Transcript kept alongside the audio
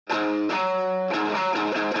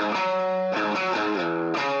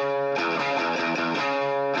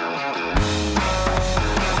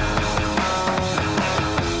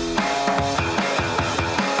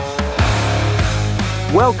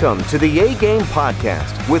Welcome to the A-Game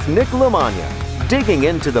Podcast with Nick LaMagna, digging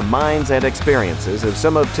into the minds and experiences of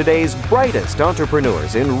some of today's brightest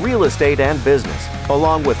entrepreneurs in real estate and business,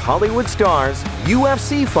 along with Hollywood stars,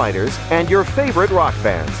 UFC fighters, and your favorite rock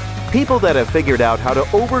bands. People that have figured out how to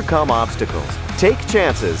overcome obstacles, take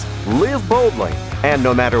chances, live boldly, and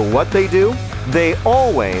no matter what they do, they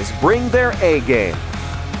always bring their A-game.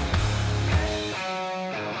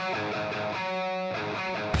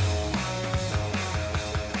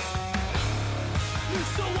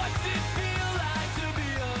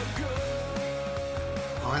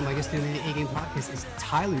 My guest in the A-Game Podcast is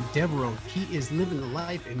Tyler Deveraux. He is living the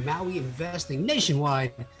life in Maui, investing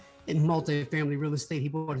nationwide in multifamily real estate. He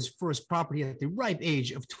bought his first property at the ripe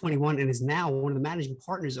age of 21 and is now one of the managing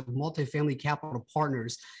partners of Multifamily Capital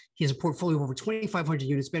Partners. He has a portfolio of over 2,500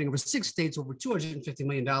 units spanning over 6 states, over $250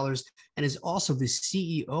 million, and is also the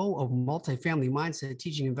CEO of Multifamily Mindset,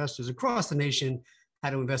 teaching investors across the nation how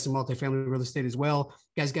to invest in multifamily real estate as well.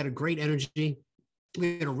 You guys got a great energy.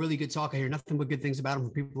 We had a really good talk. I hear nothing but good things about him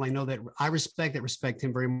from people I know that I respect, that respect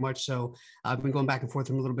him very much. So I've been going back and forth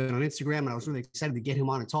with him a little bit on Instagram, and I was really excited to get him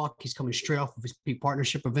on and talk. He's coming straight off of his peak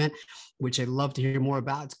partnership event, which I'd love to hear more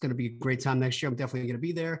about. It's going to be a great time next year. I'm definitely going to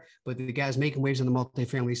be there. But the guy's making waves on the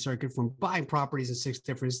multifamily circuit, from buying properties in 6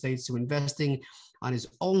 different states to investing on his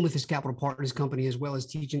own with his capital partners company, as well as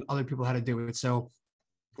teaching other people how to do it. So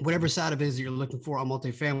whatever side of it is that you're looking for on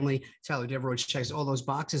multifamily, Tyler Deveraux checks all those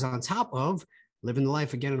boxes, on top of living the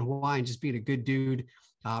life again in Hawaii and just being a good dude.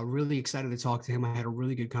 Really excited to talk to him. I had a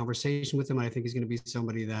really good conversation with him, and I think he's going to be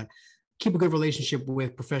somebody that keep a good relationship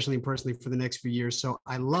with professionally and personally for the next few years. So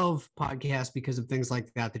I love podcasts because of things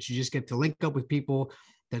like that you just get to link up with people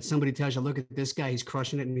that somebody tells you, look at this guy, he's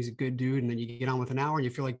crushing it and he's a good dude. And then you get on with an hour and you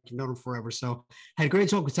feel like you've known him forever. So I had a great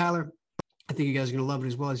talk with Tyler. I think you guys are going to love it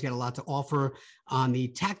as well. He's got a lot to offer on the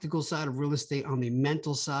tactical side of real estate, on the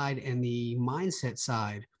mental side and the mindset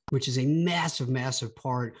side, which is a massive, massive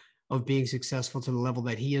part of being successful to the level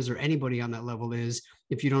that he is, or anybody on that level is.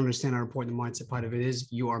 If you don't understand how important the mindset part of it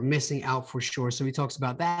is, you are missing out for sure. So he talks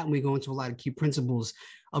about that, and we go into a lot of key principles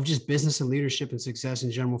of just business and leadership and success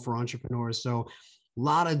in general for entrepreneurs. So a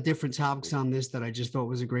lot of different topics on this that I just thought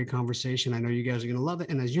was a great conversation. I know you guys are going to love it.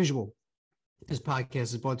 And as usual, this podcast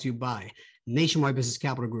is brought to you by Nationwide Business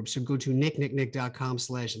Capital Group. So go to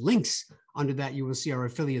nicknicknick.com/links. Under that, you will see our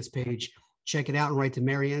affiliates page. Check it out and write to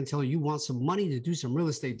Marianne and tell her you want some money to do some real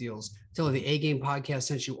estate deals. Tell her the A-Game Podcast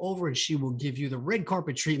sent you over, and she will give you the red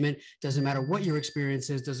carpet treatment. Doesn't matter what your experience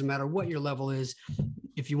is. Doesn't matter what your level is.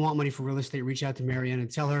 If you want money for real estate, reach out to Marianne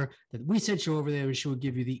and tell her that we sent you over there, and she will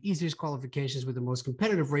give you the easiest qualifications with the most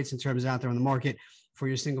competitive rates and terms out there on the market for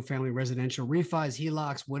your single-family residential refis,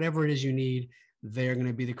 HELOCs, whatever it is you need. They're going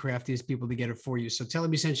to be the craftiest people to get it for you. So tell her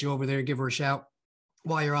we sent you over there. Give her a shout.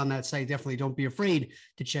 While you're on that site, definitely don't be afraid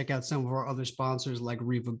to check out some of our other sponsors like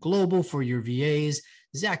Riva Global for your VAs,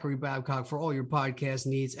 Zachary Babcock for all your podcast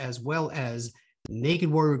needs, as well as Naked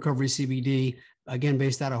Warrior Recovery CBD, again,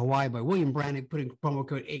 based out of Hawaii by William Brannick, putting promo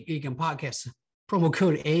code A-Game Podcast, promo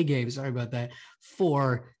code A-Game, sorry about that,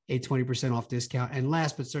 for a 20% off discount. And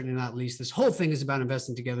last but certainly not least, this whole thing is about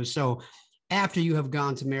investing together. So after you have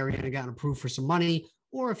gone to Marianne and gotten approved for some money,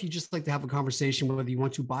 or if you just like to have a conversation, whether you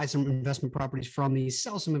want to buy some investment properties from me,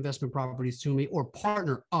 sell some investment properties to me, or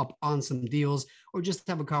partner up on some deals, or just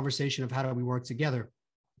have a conversation of how do we work together,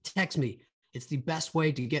 text me. It's the best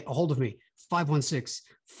way to get a hold of me,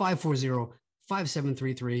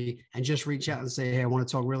 516-540-5733, and just reach out and say, hey, I want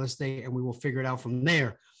to talk real estate, and we will figure it out from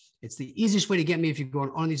there. It's the easiest way to get me. If you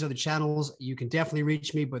go on these other channels, you can definitely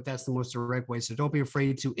reach me, but that's the most direct way. So don't be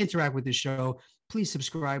afraid to interact with this show. Please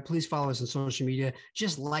subscribe. Please follow us on social media.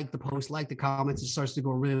 Just like the post, like the comments. It starts to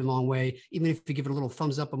go a really long way. Even if you give it a little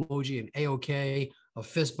thumbs up emoji, an A-OK, a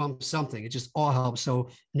fist bump, something. It just all helps. So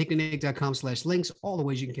nicknick.com/links, all the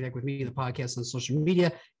ways you can connect with me in the podcast on social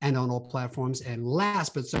media and on all platforms. And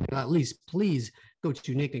last but certainly not least, please go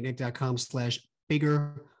to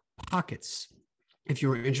nicknick.com/biggerpockets. If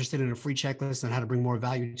you're interested in a free checklist on how to bring more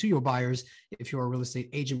value to your buyers, if you're a real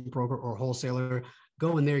estate agent, broker, or wholesaler,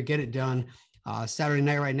 go in there, get it done. Saturday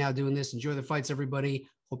night right now doing this. Enjoy the fights, everybody.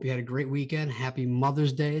 Hope you had a great weekend. Happy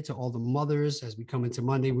Mother's Day to all the mothers. As we come into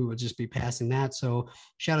Monday, we will just be passing that. So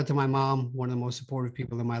shout out to my mom, one of the most supportive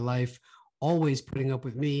people in my life, always putting up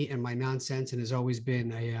with me and my nonsense, and has always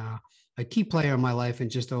been a key player in my life,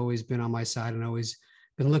 and just always been on my side, and always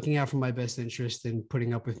been looking out for my best interest and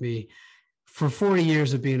putting up with me for 40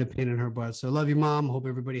 years of being a pain in her butt. So love you, Mom. Hope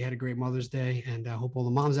everybody had a great Mother's Day, and I hope all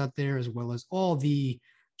the moms out there, as well as all the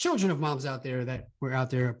children of moms out there that were out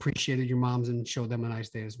there, appreciated your moms and showed them a nice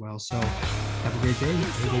day as well. So have a great day.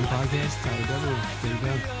 A-Game Podcast, Tyler Deveraux. There you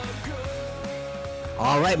go.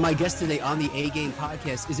 All right, my guest today on the A Game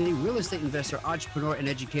podcast is a real estate investor, entrepreneur, and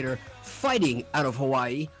educator fighting out of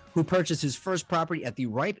Hawaii who purchased his first property at the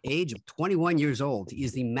ripe age of 21 years old. He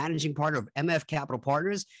is the managing partner of MF Capital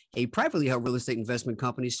Partners, a privately held real estate investment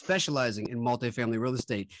company specializing in multifamily real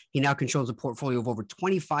estate. He now controls a portfolio of over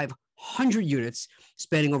 2,500 units,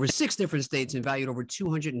 spanning over 6 different states and valued over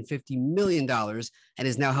 $250 million, and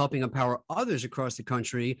is now helping empower others across the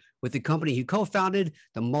country with the company he co-founded,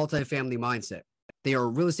 the Multifamily Mindset. They are a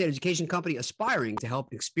real estate education company aspiring to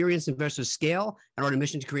help experienced investors scale and are on a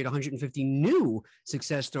mission to create 150 new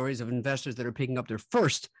success stories of investors that are picking up their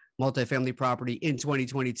first multifamily property in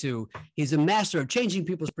 2022. He's a master of changing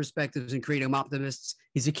people's perspectives and creating optimists.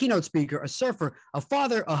 He's a keynote speaker, a surfer, a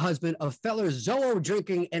father, a husband, a fellow Zoa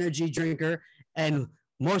drinking energy drinker, and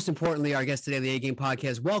most importantly, our guest today on the A Game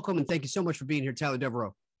podcast. Welcome and thank you so much for being here, Tyler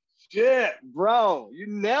Deveraux. Shit, bro, you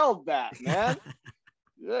nailed that, man.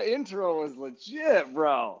 The intro was legit,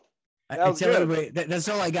 bro. I tell everybody, that's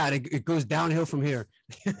all I got. It goes downhill from here.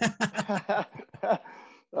 It's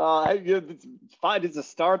fine. It's a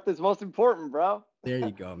start that's most important, bro. There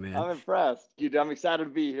you go, man. I'm impressed. I'm excited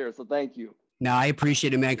to be here, so thank you. No, I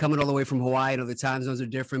appreciate it, man. Coming all the way from Hawaii, I know the time zones are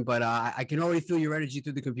different, but I can already feel your energy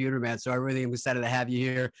through the computer, man. So I really am excited to have you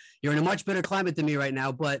here. You're in a much better climate than me right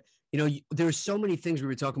now, but you know, there's so many things we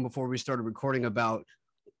were talking before we started recording about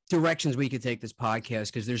directions we could take this podcast,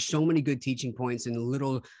 because there's so many good teaching points and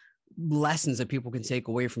little lessons that people can take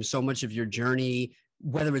away from so much of your journey,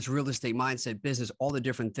 whether it's real estate, mindset, business, all the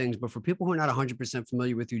different things. But for people who are not 100%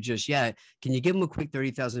 familiar with you just yet, can you give them a quick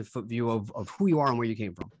 30,000 foot view of who you are and where you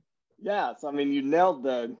came from? Yeah, so I mean, you nailed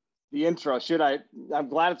the intro. I'm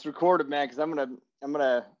glad it's recorded, man, because I'm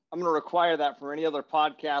gonna require that for any other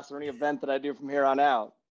podcast or any event that I do from here on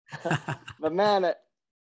out. But man,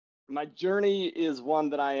 my journey is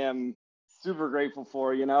one that I am super grateful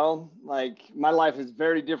for, you know, like my life is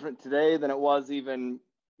very different today than it was even,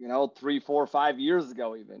 3, 4, 5 years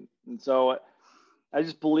ago even. And so I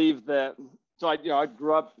just believe that, I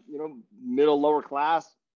grew up, middle, lower class,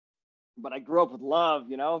 but I grew up with love,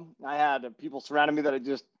 I had people surrounding me that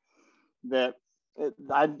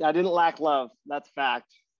I didn't lack love. That's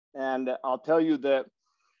fact. And I'll tell you that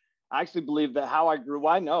I actually believe that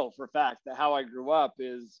I know for a fact that how I grew up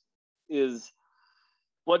is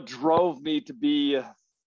what drove me to be,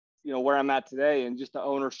 where I'm at today, and just the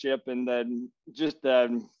ownership, and then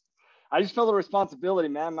I just felt the responsibility,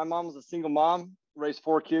 man. My mom was a single mom, raised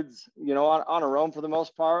 4 kids, on her own for the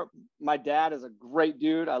most part. My dad is a great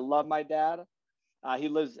dude. I love my dad. He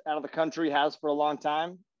lives out of the country, has for a long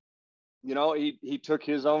time. He took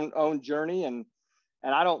his own journey, and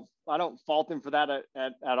I don't fault him for that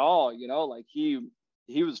at all. Like he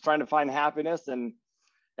was trying to find happiness and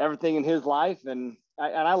everything in his life, and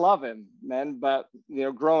I love him, man. But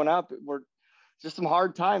growing up, were just some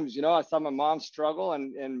hard times. I saw my mom struggle,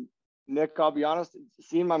 and Nick, I'll be honest,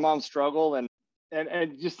 seeing my mom struggle and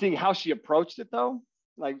just seeing how she approached it, though.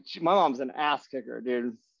 Like my mom's an ass kicker,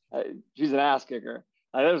 dude. She's an ass kicker.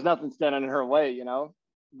 There's nothing standing in her way,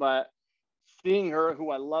 But seeing her, who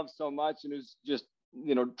I love so much, and who's just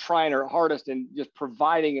trying her hardest and just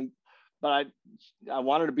providing, but I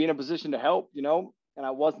wanted to be in a position to help, and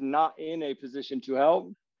I was not in a position to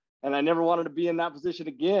help. And I never wanted to be in that position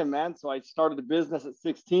again, man. So I started the business at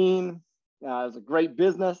 16. It was a great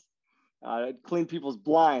business. I cleaned people's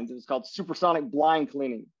blinds. It was called Supersonic Blind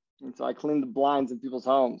Cleaning. And so I cleaned the blinds in people's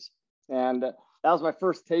homes. And that was my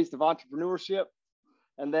first taste of entrepreneurship.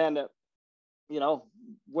 And then,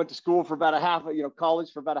 went to school for about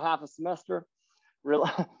college for about a half a semester.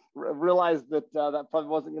 Realized that that probably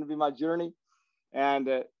wasn't going to be my journey.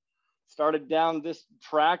 And started down this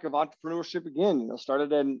track of entrepreneurship again.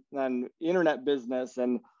 Started an internet business,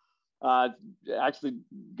 and actually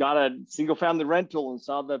got a single family rental, and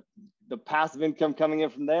saw the passive income coming in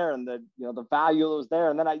from there, and the value that was there.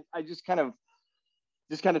 And then I just kind of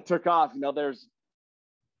took off.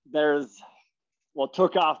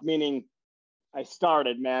 Took off meaning I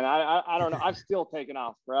started, man. I don't know. I've still taken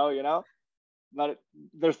off, bro. But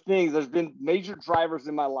there's been major drivers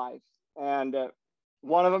in my life, and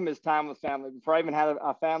one of them is time with family. Before I even had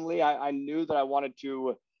a family, I knew that I wanted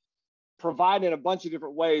to provide in a bunch of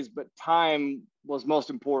different ways, but time was most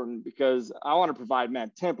important, because I want to provide,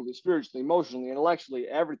 man, temporally, spiritually, emotionally, intellectually,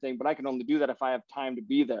 everything. But I can only do that if I have time to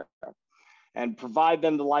be there and provide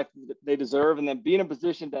them the life that they deserve, and then be in a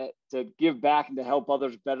position to give back and to help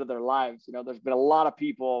others better their lives. There's been a lot of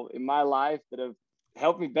people in my life that have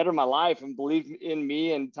helped me better my life and believe in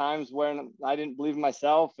me in times when I didn't believe in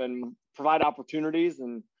myself, and provide opportunities.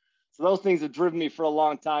 And so those things have driven me for a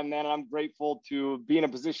long time, man. And I'm grateful to be in a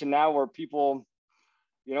position now where people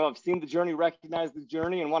I've seen the journey, recognize the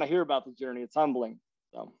journey, and want to hear about the journey. It's humbling.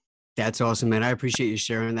 So That's awesome, man. I appreciate you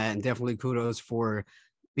sharing that, and definitely kudos for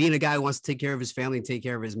being a guy who wants to take care of his family and take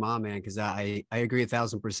care of his mom, man. Because I agree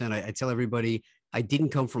 1,000%. I tell everybody I didn't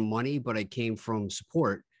come from money, but I came from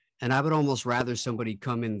support, and I would almost rather somebody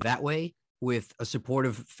come in that way with a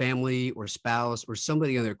supportive family or spouse or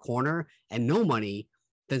somebody in their corner and no money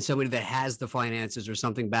than somebody that has the finances or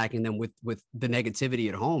something backing them with the negativity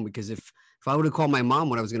at home. Because if I would have called my mom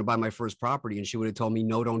when I was going to buy my first property and she would have told me,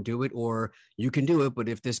 no, don't do it, or you can do it, but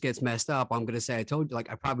if this gets messed up, I'm going to say I told you, like,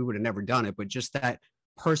 I probably would have never done it. But just that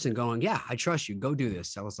person going, yeah, I trust you, go do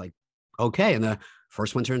this. I was like, okay. And the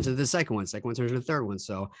first one turns into the second one turns into the third one.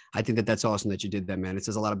 So I think that that's awesome that you did that, man. It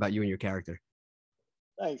says a lot about you and your character.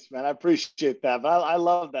 thanks, man. I appreciate that. But I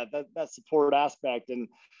love that support aspect. And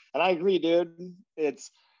I agree, dude.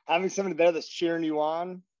 It's having somebody there that's cheering you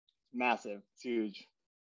on. Massive. It's huge.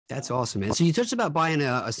 That's awesome, man. So you touched about buying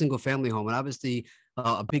a single family home, and obviously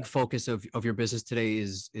a big focus of your business today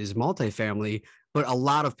is multifamily. But a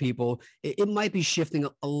lot of people, it might be shifting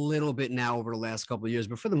a little bit now over the last couple of years.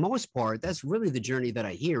 But for the most part, that's really the journey that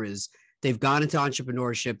I hear is they've gone into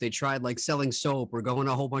entrepreneurship. They tried like selling soap or going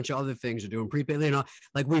a whole bunch of other things or doing prepaid.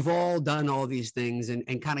 Like we've all done all these things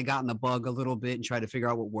and kind of gotten the bug a little bit and tried to figure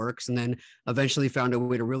out what works. And then eventually found a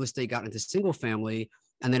way to real estate, got into single family.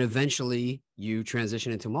 And then eventually you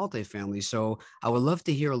transition into multifamily. So I would love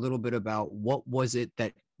to hear a little bit about what was it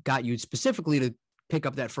that got you specifically to pick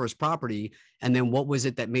up that first property? And then what was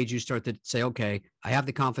it that made you start to say, okay, I have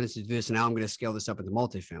the confidence to do this, and now I'm going to scale this up into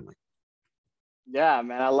multifamily? Yeah,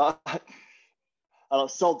 man. I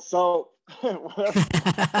sold soap.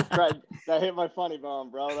 That hit my funny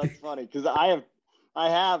bone, bro. That's funny. Cause I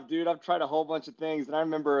have, dude, I've tried a whole bunch of things. And I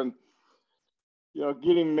remember,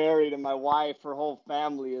 getting married, and my wife, her whole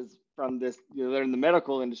family is from this, they're in the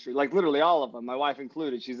medical industry, like literally all of them, my wife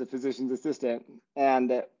included. She's a physician's assistant.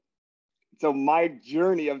 And so my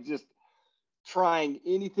journey of just trying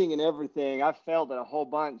anything and everything, I failed at a whole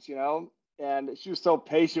bunch, and she was so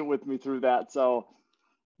patient with me through that. So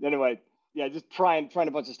anyway, yeah, just trying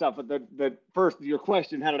a bunch of stuff. But the first, your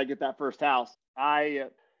question, how did I get that first house? I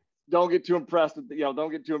don't get too impressed with,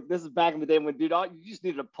 this is back in the day when, dude, you just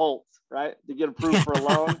needed a pulse, right? To get approved for a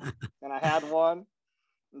loan. And I had one.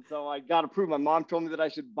 And so I got approved. My mom told me that I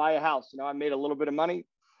should buy a house. I made a little bit of money,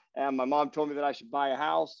 and my mom told me that I should buy a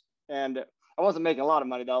house. And I wasn't making a lot of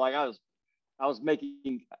money though. Like I was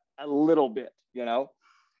making a little bit,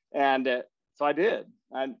 and so I did.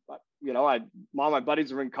 And, my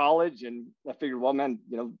buddies were in college, and I figured, well, man,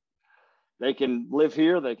 they can live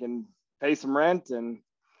here, they can pay some rent.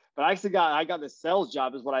 But I got this sales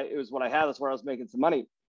job is what I had. That's where I was making some money.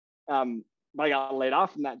 But I got laid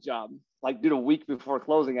off from that job. Like, dude, a week before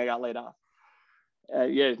closing, I got laid off.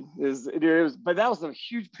 Yeah, it was, but that was a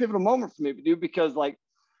huge pivotal moment for me, dude, because like,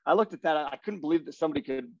 I looked at that, I couldn't believe that somebody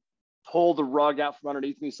could pull the rug out from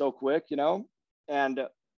underneath me so quick, And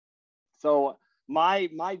so my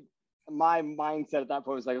mindset at that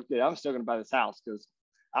point was like, okay, I'm still going to buy this house because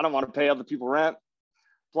I don't want to pay other people rent.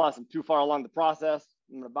 Plus, I'm too far along the process.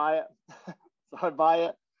 I'm going to buy it. So I buy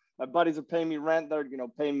it. My buddies are paying me rent. They're,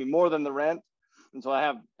 paying me more than the rent. And so I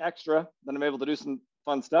have extra that I'm able to do some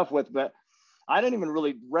fun stuff with. But I didn't even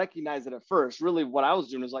really recognize it at first. Really, what I was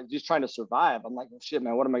doing was like just trying to survive. I'm like, oh, shit,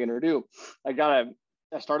 man, what am I going to do?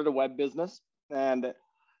 I started a web business, and,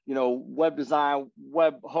 web design,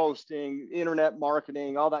 web hosting, internet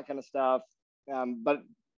marketing, all that kind of stuff. But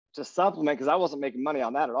to supplement, because I wasn't making money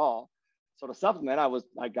on that at all. So to supplement,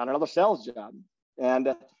 I got another sales job.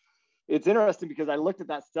 And it's interesting because I looked at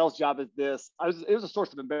that sales job as it was a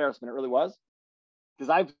source of embarrassment. It really was. Because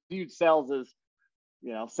I viewed sales as,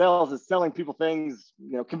 sales is selling people things,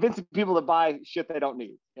 convincing people to buy shit they don't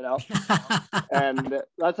need, and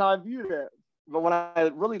that's how I viewed it. But when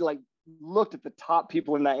I really looked at the top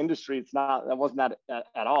people in that industry, that wasn't that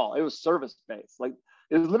at all. It was service based. Like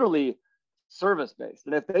it was literally service based.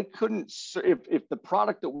 And if they couldn't, if the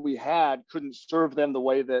product that we had couldn't serve them the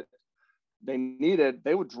way that they needed,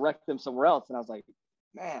 they would direct them somewhere else. And I was like,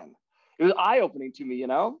 man, it was eye opening to me,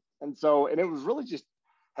 And it was really just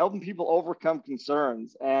helping people overcome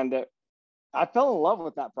concerns. And I fell in love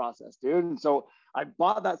with that process, dude. And so I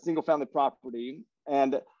bought that single family property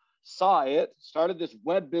and saw it, started this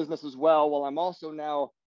web business as well, while I'm also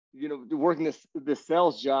now, working this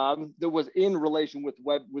sales job that was in relation with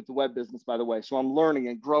the web business, by the way. So I'm learning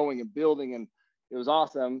and growing and building, and it was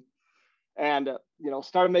awesome. And,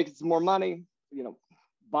 started making some more money,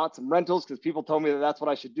 bought some rentals because people told me that that's what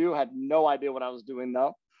I should do. I had no idea what I was doing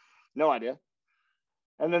though. No idea.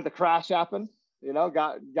 And then the crash happened,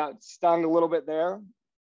 got stung a little bit there.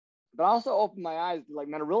 but I also opened my eyes to like,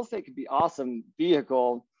 man, real estate could be awesome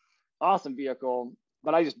vehicle,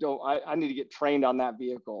 but I just don't, I need to get trained on that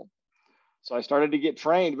vehicle. So I started to get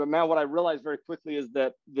trained, but man, what I realized very quickly is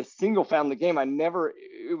that the single family game, I knew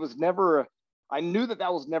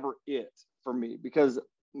that was never it for me, because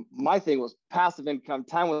my thing was passive income,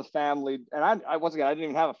 time with family. And I once again, I didn't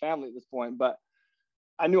even have a family at this point, but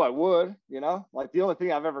I knew I would, like the only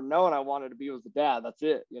thing I've ever known I wanted to be was a dad. That's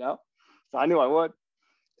it, So I knew I would.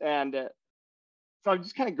 And so I'm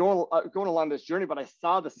just kind of going along this journey, but I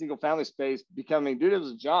saw the single family space becoming, dude, it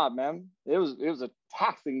was a job, man. It was a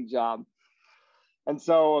taxing job. And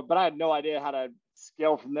so, but I had no idea how to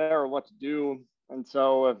scale from there or what to do. And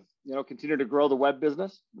so, continued to grow the web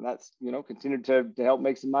business. And that's, continued to help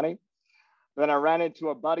make some money. Then I ran into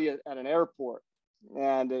a buddy at an airport.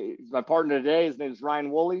 And he's my partner today. His name is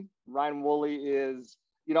Ryan Woolley. Ryan Woolley is,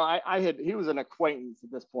 he was an acquaintance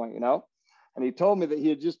at this point, and he told me that he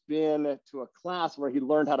had just been to a class where he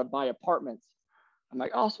learned how to buy apartments. I'm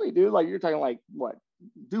like, oh, sweet, dude. Like, you're talking like what?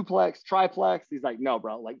 Duplex, triplex? He's like, no,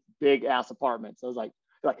 bro, like big ass apartments. I was like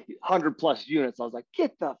 100+ units. I was like,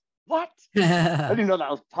 get the what? I didn't know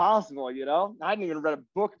that was possible, I hadn't even read a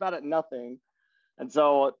book about it, nothing. And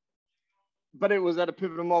so, but it was at a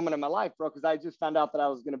pivotal moment in my life, bro, because I just found out that I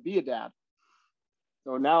was going to be a dad.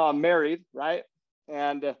 So now I'm married, right?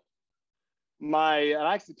 And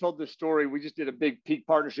I actually told this story. We just did a big peak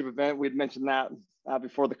partnership event. We had mentioned that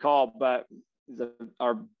before the call, but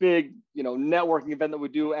our big, networking event that we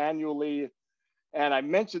do annually. And I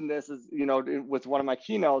mentioned this as, with one of my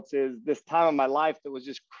keynotes, is this time of my life that was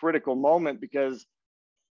just critical moment, because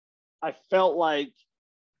I felt like,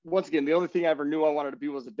 once again, the only thing I ever knew I wanted to be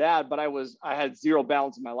was a dad, but I had zero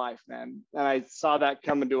balance in my life, man. And I saw that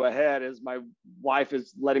coming to a head as my wife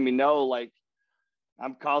is letting me know, like,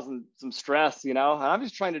 I'm causing some stress, and I'm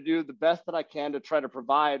just trying to do the best that I can to try to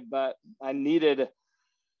provide, but I needed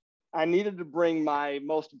to bring my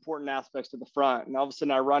most important aspects to the front. And all of a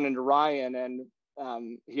sudden I run into Ryan, and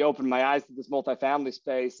he opened my eyes to this multifamily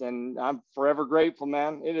space, and I'm forever grateful,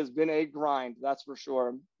 man. It has been a grind, that's for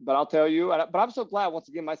sure. But I'll tell you, but I'm so glad, once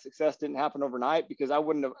again, my success didn't happen overnight, because I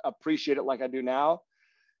wouldn't have appreciated it like I do now.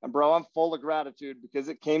 And bro, I'm full of gratitude, because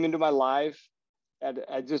it came into my life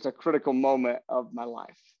at just a critical moment of my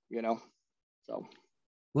life, so.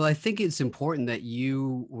 Well, I think it's important that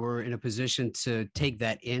you were in a position to take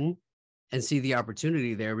that in and see the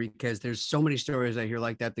opportunity there, because there's so many stories I hear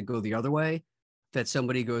like that go the other way, that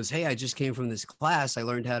somebody goes, hey, I just came from this class. I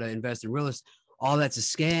learned how to invest in real estate. All that's a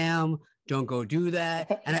scam. Don't go do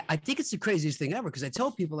that. And I think it's the craziest thing ever, because I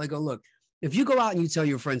tell people, I go, look, if you go out and you tell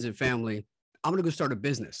your friends and family, I'm going to go start a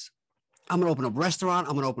business. I'm going to open a restaurant.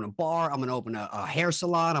 I'm going to open a bar. I'm going to open a hair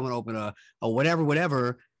salon. I'm going to open a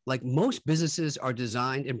whatever. Like, most businesses are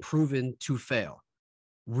designed and proven to fail.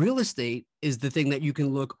 Real estate is the thing that you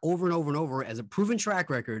can look over and over and over as a proven track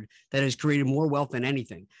record that has created more wealth than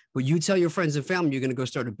anything. But you tell your friends and family you're going to go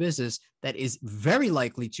start a business that is very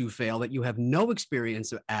likely to fail, that you have no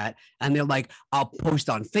experience at. And they're like, I'll post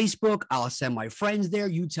on Facebook. I'll send my friends there.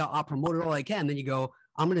 You tell, I'll promote it all I can. Then you go,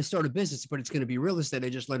 I'm going to start a business, but it's going to be real estate. I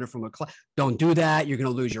just learned it from a class. Don't do that. You're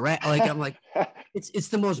going to lose your I'm like, it's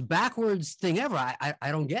the most backwards thing ever.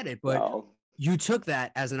 I don't get it, but no. You took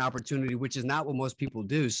that as an opportunity, which is not what most people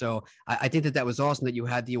do. So I think that was awesome, that you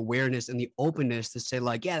had the awareness and the openness to say,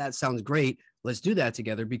 like, yeah, that sounds great. Let's do that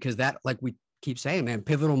together, because that, like we keep saying, man,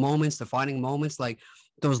 pivotal moments, defining moments, like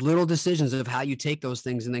those little decisions of how you take those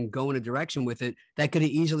things and then go in a direction with it, that could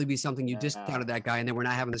easily be something you discounted that guy. And then we're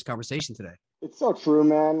not having this conversation today. It's so true,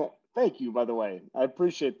 man. Thank you, by the way. I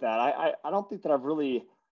appreciate that. I don't think that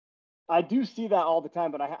I do see that all the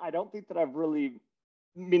time, but I don't think that I've really,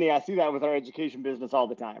 meaning I see that with our education business all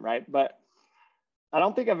the time, right? But I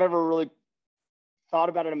don't think I've ever really thought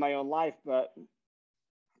about it in my own life, but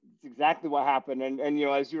it's exactly what happened. And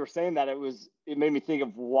as you were saying that, it made me think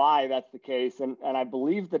of why that's the case. And I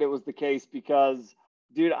believe that it was the case because,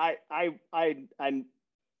 dude,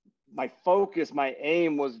 my focus, my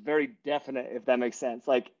aim was very definite, if that makes sense.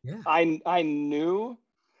 Like, yeah. I knew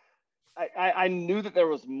that there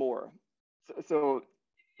was more. So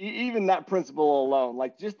even that principle alone,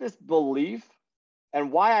 like just this belief,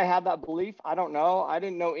 and why I had that belief, I don't know. I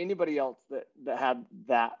didn't know anybody else that had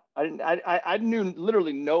that. I knew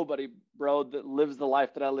literally nobody, bro, that lives the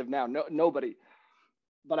life that I live now. Nobody.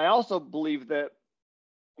 But I also believe that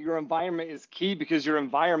your environment is key, because your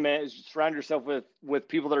environment is, you surround yourself with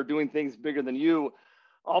people that are doing things bigger than you.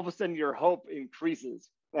 All of a sudden your hope increases.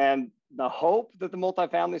 And the hope that the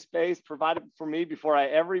multifamily space provided for me before I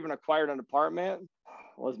ever even acquired an apartment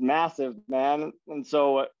was massive, man. And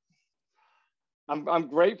so I'm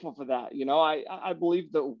grateful for that. You know, I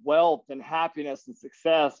believe that wealth and happiness and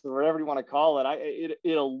success, or whatever you want to call it, it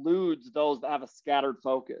eludes those that have a scattered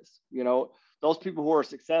focus. You know, those people who are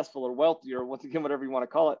successful or wealthy, or once again, whatever you want to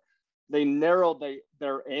call it, they narrow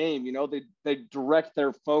their aim. You know, they direct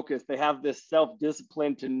their focus. They have this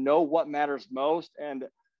self-discipline to know what matters most, and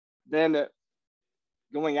then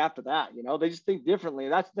going after that. You know, they just think differently.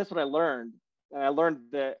 That's what I learned. And I learned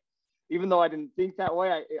that even though I didn't think that way,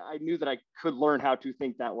 I knew that I could learn how to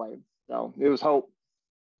think that way. So it was hope.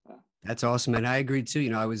 That's awesome. And I agree too. You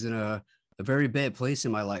know, I was in a very bad place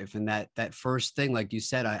in my life. And that first thing, like you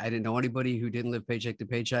said, I didn't know anybody who didn't live paycheck to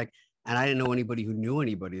paycheck. And I didn't know anybody who knew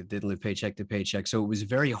anybody that didn't live paycheck to paycheck. So it was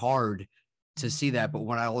very hard to see that. But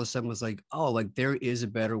when I all of a sudden was like, oh, like there is a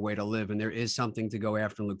better way to live and there is something to go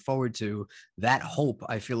after and look forward to, that hope,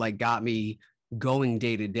 I feel like got me going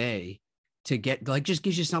day to day to get like just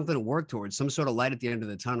gives you something to work towards, some sort of light at the end of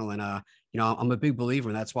the tunnel. And you know, I'm a big believer,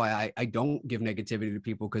 and that's why I don't give negativity to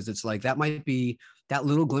people, because it's like that might be that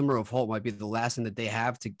little glimmer of hope might be the last thing that they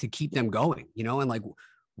have to keep them going, you know, and like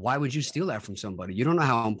why would you steal that from somebody? You don't know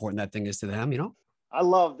how important that thing is to them, you know? I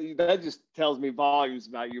love that. Just tells me volumes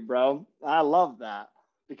about you, bro. I love that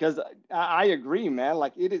because I agree, man.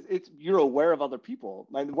 Like you're aware of other people.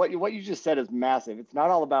 Like what you just said is massive. It's not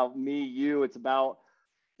all about me, you. It's about,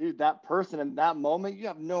 dude, that person in that moment. You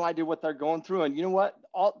have no idea what they're going through, and you know what?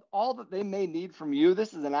 All that they may need from you.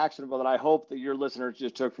 This is an actionable that I hope that your listeners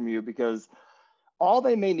just took from you, because all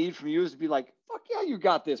they may need from you is to be like, "Fuck yeah, you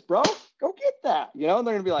got this, bro. Go get that." You know, and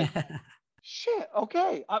they're gonna be like, shit,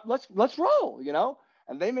 okay, let's roll, you know?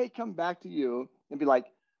 And they may come back to you and be like,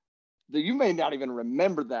 you may not even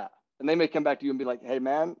remember that. And they may come back to you and be like, hey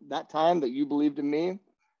man, that time that you believed in me,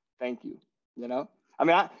 thank you. You know? I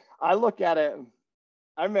mean, I look at it,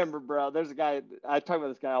 I remember, bro, there's a guy, I talk about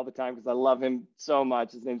this guy all the time because I love him so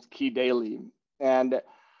much. His name's Key Daly. And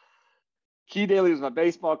Key Daly was my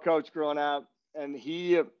baseball coach growing up. And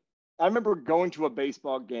I remember going to a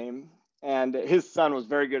baseball game, and his son was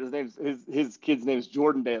very good. His kid's name is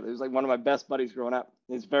Jordan Daly. He was like one of my best buddies growing up.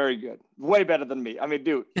 He's very good, way better than me. I mean,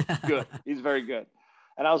 dude, good. He's very good.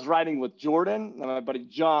 And I was riding with Jordan and my buddy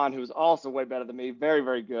John, who was also way better than me, very,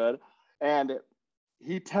 very good. And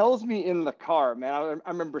he tells me in the car, man, I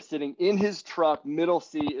remember sitting in his truck, middle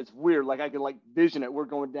seat. It's weird. Like I could like vision it. We're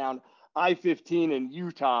going down I-15 in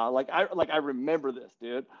Utah. Like I remember this,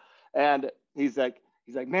 dude. And he's like,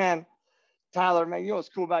 man, Tyler, man, you know what's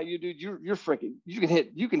cool about you, dude? You're freaking, you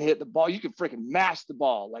can hit the ball. You can freaking mash the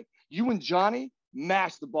ball. Like you and Johnny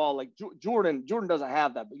mash the ball. Like Jordan doesn't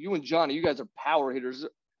have that, but you and Johnny, you guys are power hitters.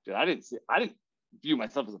 Dude, I didn't view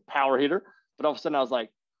myself as a power hitter, but all of a sudden I was like,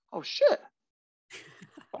 oh shit.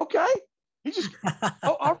 Okay. He just,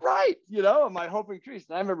 oh, all right. You know, my hope increased.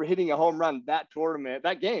 And I remember hitting a home run that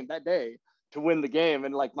day to win the game.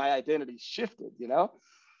 And like my identity shifted, you know?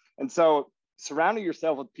 And so surrounding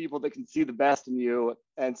yourself with people that can see the best in you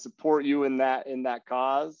and support you in that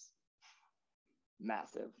cause,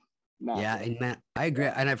 massive. Yeah, and Matt, I agree.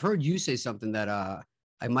 And I've heard you say something that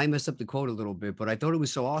I might mess up the quote a little bit, but I thought it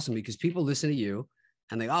was so awesome because people listen to you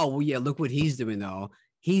and they, oh well, yeah, look what he's doing though.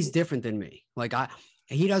 He's different than me. Like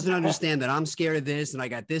he doesn't understand that I'm scared of this and I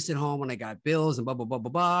got this at home and I got bills and blah blah blah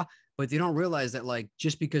blah blah. But they don't realize that like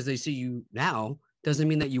just because they see you now doesn't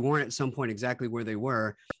mean that you weren't at some point exactly where they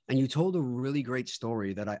were. And you told a really great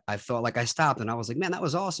story that I thought, like I stopped and I was like, man, that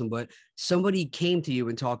was awesome. But somebody came to you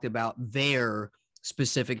and talked about their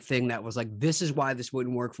specific thing that was like, this is why this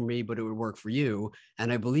wouldn't work for me, but it would work for you.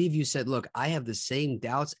 And I believe you said, look, I have the same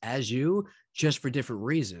doubts as you, just for different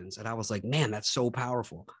reasons. And I was like, man, that's so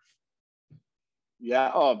powerful.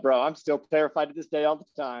 Yeah. Oh, bro, I'm still terrified to this day all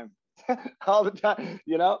the time. All the time.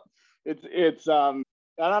 You know, and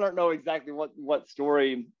I don't know exactly what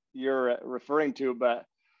story you're referring to, but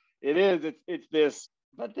it's this.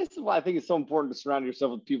 But this is why I think it's so important to surround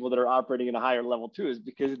yourself with people that are operating at a higher level too, is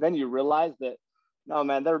because then you realize that, no,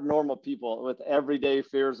 man, they're normal people with everyday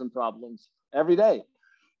fears and problems every day.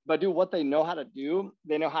 But do what they know how to do.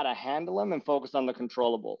 They know how to handle them and focus on the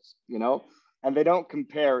controllables, you know, and they don't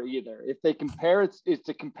compare either. If they compare, it's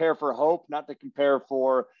to compare for hope, not to compare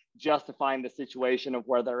for justifying the situation of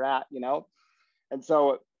where they're at, you know? And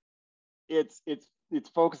so it's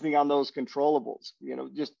focusing on those controllables, you know,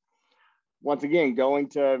 just once again, going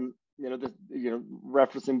to,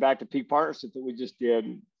 referencing back to peak partnership that we just did,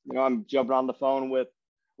 you know, I'm jumping on the phone with,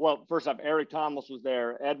 well, first off, Eric Thomas was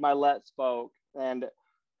there, Ed Milet spoke, and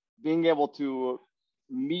being able to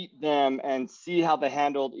meet them and see how they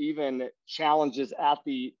handled even challenges at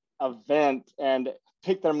the event and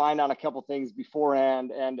pick their mind on a couple things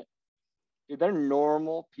beforehand. And dude, they're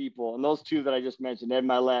normal people. And those two that I just mentioned, Ed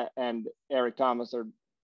Milet and Eric Thomas,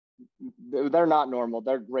 they're not normal.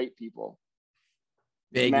 They're great people.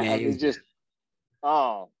 Big names. It's just,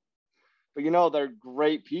 oh, but they're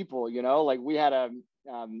great people, like we had a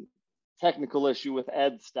technical issue with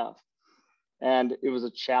Ed's stuff, and it was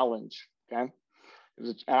a challenge. Okay.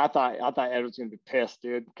 And I thought Ed was going to be pissed,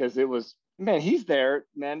 dude, because it was, man, he's there,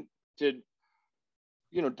 man, to,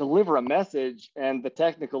 deliver a message, and the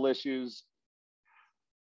technical issues,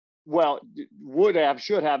 well,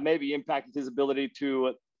 should have maybe impacted his ability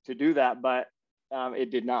to do that, but it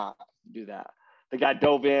did not do that. The guy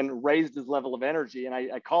dove in, raised his level of energy, and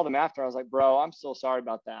I called him after. I was like, bro, I'm so sorry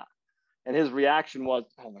about that. And his reaction was,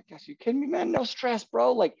 oh my gosh, you kidding me, man? No stress,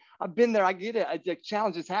 bro. Like, I've been there. I get it. Like,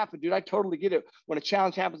 challenges happen, dude. I totally get it. When a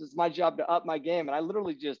challenge happens, it's my job to up my game. And I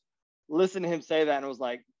literally just listened to him say that, and it was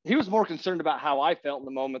like, he was more concerned about how I felt in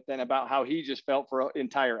the moment than about how he just felt for an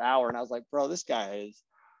entire hour. And I was like, bro, this guy is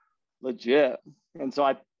legit. And so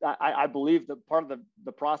I believe that part of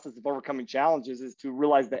the process of overcoming challenges is to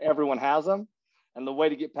realize that everyone has them. And the way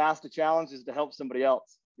to get past a challenge is to help somebody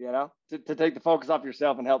else, to take the focus off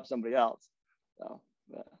yourself and help somebody else. So,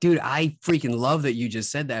 yeah. Dude, I freaking love that you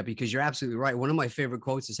just said that, because you're absolutely right. One of my favorite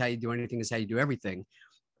quotes is, how you do anything is how you do everything.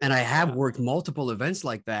 And I have worked multiple events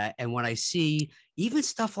like that. And when I see even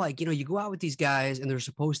stuff like, you go out with these guys and they're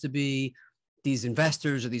supposed to be these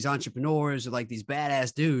investors or these entrepreneurs or like these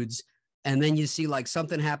badass dudes. And then you see like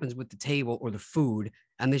something happens with the table or the food,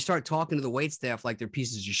 and they start talking to the wait staff like they're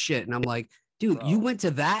pieces of shit. And I'm like, dude, you went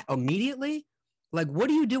to that immediately? Like, what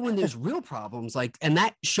do you do when there's real problems? Like, and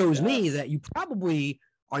that shows me that you probably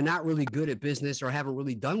are not really good at business or haven't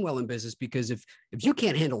really done well in business, because if you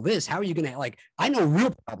can't handle this, how are you going to, like, I know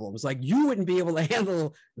real problems. Like, you wouldn't be able to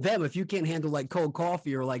handle them if you can't handle like cold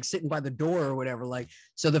coffee or like sitting by the door or whatever. Like,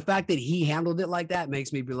 so the fact that he handled it like that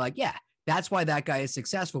makes me be like, yeah, that's why that guy is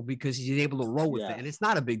successful, because he's able to roll with it. And it's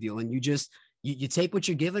not a big deal. And you just, you take what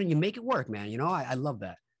you're given and you make it work, man. I love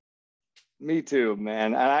that. Me too,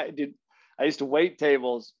 man. And I used to wait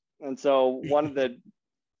tables. And so one of the,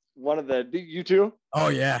 you too? Oh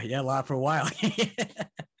yeah. Yeah. A lot for a while.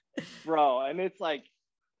 Bro. And it's like,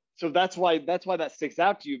 so that's why that sticks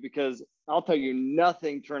out to you, because I'll tell you,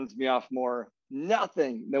 nothing turns me off more,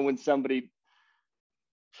 nothing, than when somebody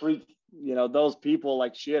treats, those people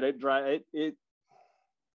like shit.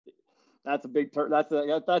 That's a big turn.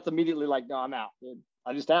 That's immediately like, no, I'm out, dude.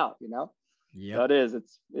 I'm just out, Yeah. So it is.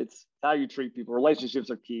 It's how you treat people. Relationships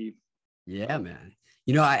are key. Yeah, man.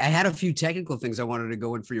 I had a few technical things I wanted to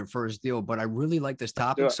go in for your first deal, but I really like this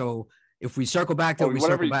topic. So if we circle back to it, we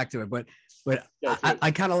circle back to it. But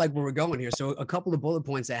I kind of like where we're going here. So a couple of bullet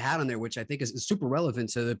points I had on there, which I think is super relevant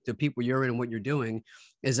to the people you're in and what you're doing,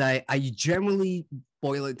 is I generally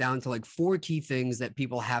boil it down to like 4 key things that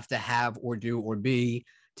people have to have or do or be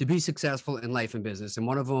to be successful in life and business. And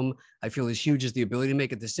one of them I feel is huge is the ability to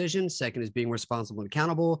make a decision. Second is being responsible and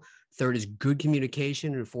accountable. Third is good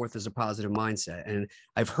communication. And fourth is a positive mindset. And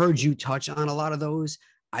I've heard you touch on a lot of those.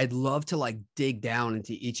 I'd love to like dig down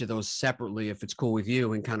into each of those separately, if it's cool with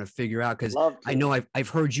you, and kind of figure out, because I know I've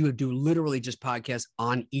heard you do literally just podcasts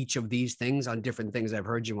on each of these things, on different things I've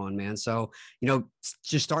heard you on, man. So,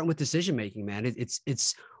 just starting with decision making, man,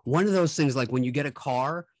 it's one of those things, like when you get a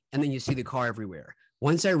car and then you see the car everywhere.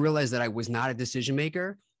 Once I realized that I was not a decision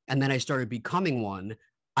maker, and then I started becoming one,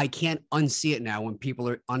 I can't unsee it now when people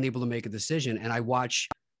are unable to make a decision. And I watch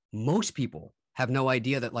most people have no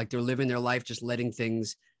idea that like they're living their life just letting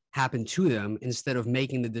things happen to them instead of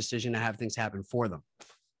making the decision to have things happen for them.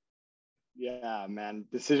 Yeah, man.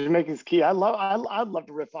 Decision making is key. I'd love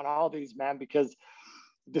to riff on all these, man, because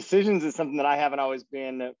decisions is something that I haven't always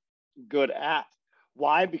been good at.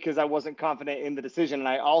 Why? Because I wasn't confident in the decision. And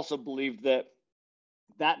I also believed that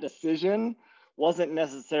decision wasn't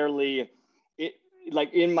necessarily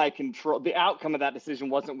in my control. The outcome of that decision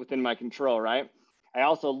wasn't within my control, right? I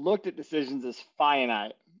also looked at decisions as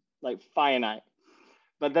finite,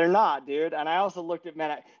 but they're not, dude. And I also looked at,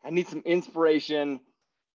 man, I need some inspiration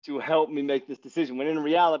to help me make this decision, when in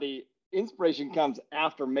reality, inspiration comes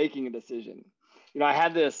after making a decision. I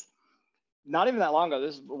had this not even that long ago.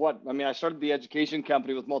 This is I started the education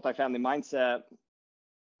company with Multifamily Mindset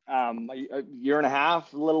a year and a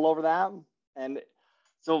half, a little over that. And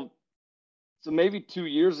so maybe 2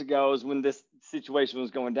 years ago is when this situation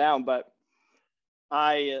was going down. But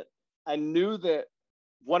I knew that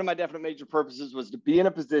one of my definite major purposes was to be in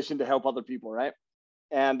a position to help other people, right?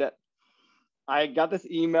 And I got this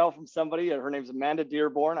email from somebody. Her name's Amanda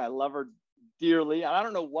Dearborn. I love her dearly. And I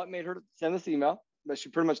don't know what made her send this email, but she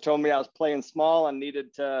pretty much told me I was playing small and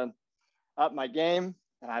needed to up my game.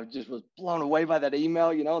 And I just was blown away by that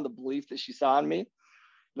email, you know, and the belief that she saw in me. And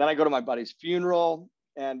then I go to my buddy's funeral,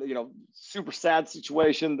 and, you know, super sad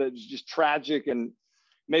situation that's just tragic, and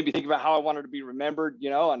made me think about how I wanted to be remembered, you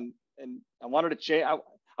know, and I wanted to change.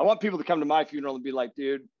 I want people to come to my funeral and be like,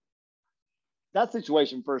 dude, that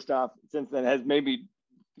situation, first off, since then has made me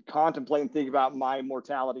contemplate and think about my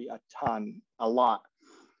mortality a lot.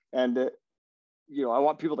 And, you know, I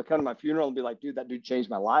want people to come to my funeral and be like, dude, that dude changed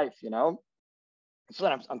my life, you know? So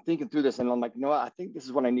then I'm thinking through this, and I'm like, no, I think this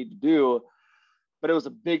is what I need to do. But it was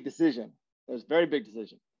a big decision. It was a very big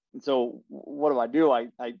decision. And so what do? I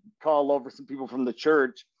call over some people from the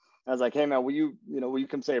church. I was like, hey man, will you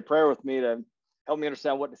come say a prayer with me to help me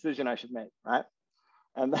understand what decision I should make, right?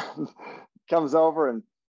 And then comes over and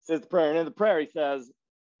says the prayer. And in the prayer, he says,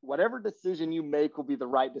 whatever decision you make will be the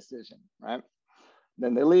right decision, right?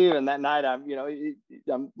 Then they leave, and that night I'm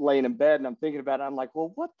laying in bed and I'm thinking about it. I'm like,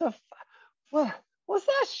 well, what's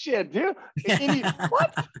that shit, dude?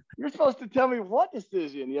 What? You're supposed to tell me what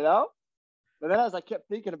decision, you know? But then as I kept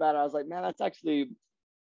thinking about it, I was like, man,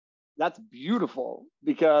 that's beautiful,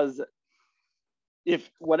 because if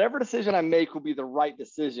whatever decision I make will be the right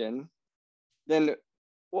decision, then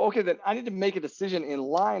I need to make a decision in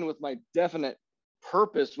line with my definite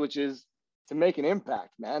purpose, which is to make an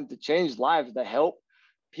impact, man, to change lives, to help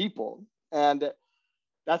people. And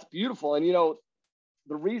that's beautiful. And, you know,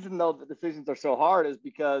 the reason though the decisions are so hard is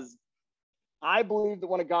because I believe that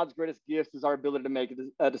one of God's greatest gifts is our ability to make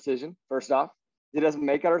a decision. First off, He doesn't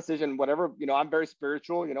make our decision, whatever, you know, I'm very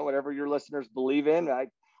spiritual, you know, whatever your listeners believe in.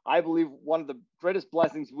 I believe one of the greatest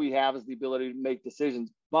blessings we have is the ability to make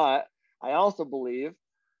decisions. But I also believe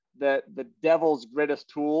that the devil's greatest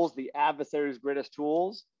tools, the adversary's greatest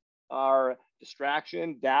tools, are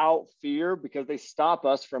distraction, doubt, fear, because they stop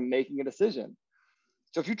us from making a decision.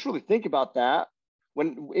 So if you truly think about that,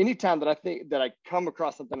 anytime that I think that I come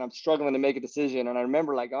across something, I'm struggling to make a decision, and I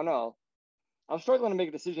remember like, oh no, I'm struggling to make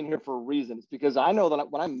a decision here for a reason. It's because I know that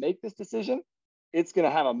when I make this decision, it's going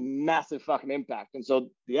to have a massive fucking impact. And so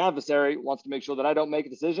the adversary wants to make sure that I don't make a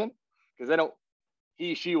decision, because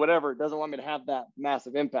he, she, whatever, doesn't want me to have that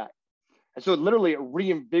massive impact. And so it literally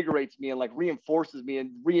reinvigorates me and like reinforces me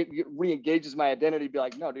and re-engages my identity. Be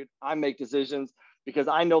like, no, dude, I make decisions because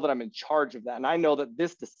I know that I'm in charge of that. And I know that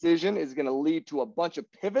this decision is going to lead to a bunch of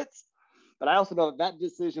pivots, but I also know that that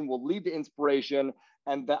decision will lead to inspiration,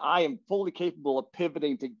 and that I am fully capable of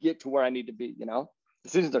pivoting to get to where I need to be. You know,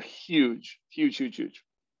 decisions are huge, huge, huge, huge.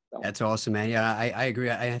 So. That's awesome, man. Yeah, I agree.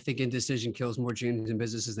 I think indecision kills more dreams and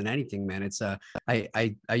businesses than anything, man. It's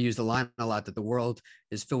I use the line a lot that the world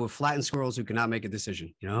is filled with flattened squirrels who cannot make a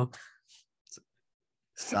decision, you know?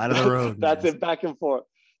 Side of the road. That's it, back and forth.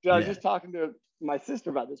 Dude, I was just talking to my sister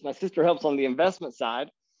about this. My sister helps on the investment side,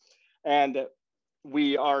 and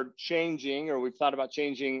we are changing, or we've thought about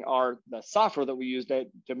changing the software that we use to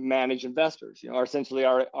manage investors, you know, essentially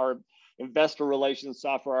our investor relations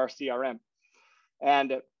software, our CRM.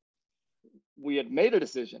 And we had made a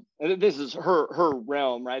decision, and this is her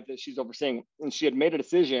realm, right, that she's overseeing. And she had made a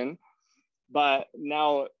decision, but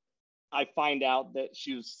now I find out that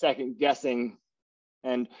she was second guessing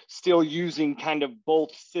and still using kind of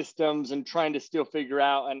both systems and trying to still figure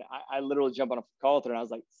out. And I literally jumped on a call with her, and I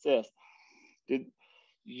was like, sis, dude,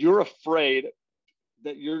 you're afraid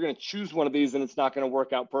that you're going to choose one of these and it's not going to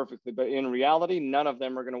work out perfectly. But in reality, none of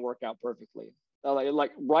them are going to work out perfectly.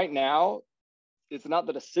 Like right now, it's not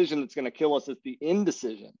the decision that's going to kill us. It's the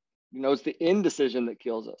indecision. You know, it's the indecision that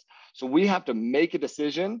kills us. So we have to make a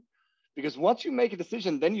decision, because once you make a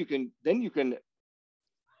decision, then you can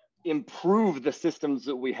improve the systems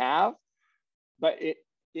that we have. But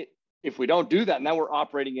if we don't do that, now we're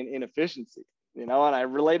operating in inefficiency, you know. And I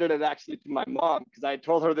related it actually to my mom, because I had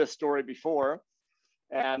told her this story before,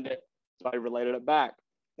 and so I related it back.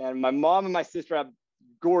 And my mom and my sister have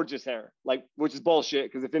gorgeous hair, like, which is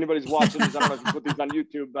bullshit, because if anybody's watching this, I don't know if you put these on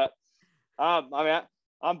YouTube, but I mean,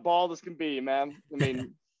 I'm bald as can be, man. I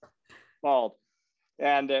mean, bald.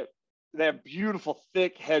 And they have beautiful,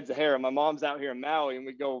 thick heads of hair. And my mom's out here in Maui, and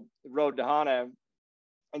we go road to Hana,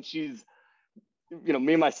 and she's, you know,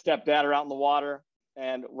 me and my stepdad are out in the water,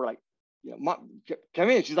 and we're like, you know, Mom, come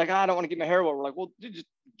in. She's like, I don't want to get my hair wet. We're like, well, dude,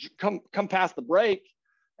 just come past the break,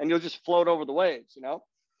 and you'll just float over the waves, you know.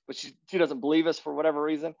 But she doesn't believe us for whatever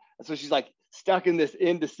reason. And so she's like stuck in this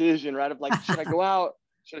indecision, right? Of like, should I go out?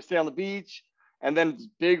 Should I stay on the beach? And then this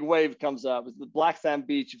big wave comes up. It's the Black Sand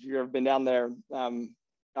Beach. If you've ever been down there on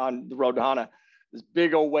the road to Hana, this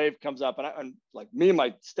big old wave comes up. And like me and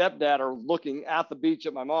my stepdad are looking at the beach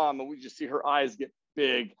at my mom, and we just see her eyes get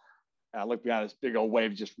big. And I look behind, this big old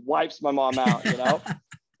wave just wipes my mom out, you know?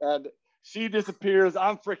 And She disappears.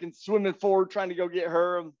 I'm freaking swimming forward, trying to go get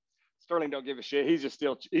her. Sterling don't give a shit. He's just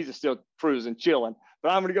still cruising, chilling. But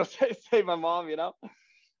I'm going to go save my mom, you know?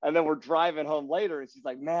 And then we're driving home later, and she's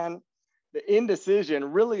like, man, the indecision,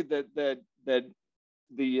 really the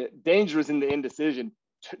danger is in the indecision.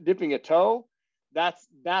 Dipping a toe, that's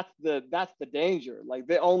the danger. Like,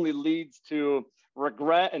 that only leads to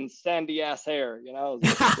regret and sandy ass hair, you know?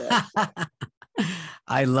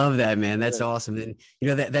 I love that, man. That's awesome. And you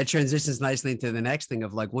know, that transitions nicely into the next thing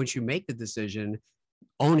of like, once you make the decision,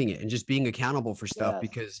 owning it and just being accountable for stuff,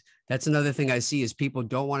 because that's another thing I see is people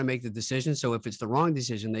don't want to make the decision. So if it's the wrong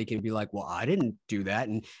decision, they can be like, well, I didn't do that.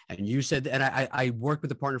 And you said, and I worked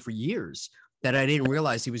with a partner for years that I didn't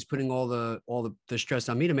realize he was putting all the stress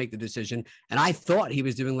on me to make the decision. And I thought he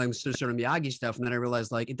was doing like sort of Miyagi stuff. And then I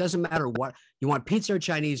realized, like, it doesn't matter what you want, pizza or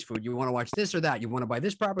Chinese food, you want to watch this or that, you want to buy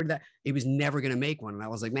this property, that he was never going to make one. And I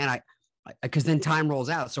was like, man, because then time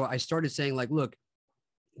rolls out. So I started saying like, look,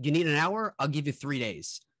 you need an hour, I'll give you 3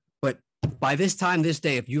 days. But by this time, this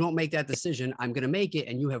day, if you don't make that decision, I'm going to make it.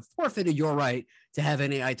 And you have forfeited your right to have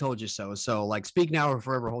any I told you so. So like, speak now or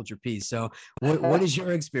forever hold your peace. So what is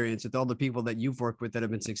your experience with all the people that you've worked with that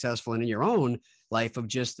have been successful and in your own life of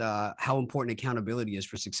just how important accountability is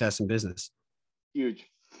for success in business? Huge.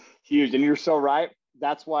 And you're so right.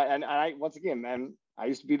 That's why. And I, once again, man, I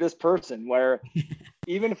used to be this person where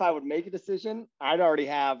even if I would make a decision, I'd already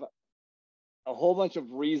have a whole bunch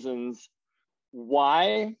of reasons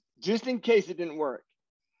why, just in case it didn't work.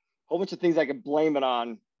 A whole bunch of things I could blame it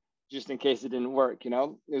on just in case it didn't work. You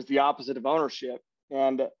know, it was the opposite of ownership.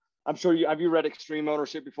 And I'm sure have you read Extreme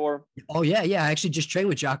Ownership before? Oh yeah. I actually just trained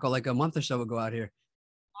with Jocko like a month or so ago out here.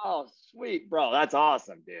 Oh, sweet, bro. That's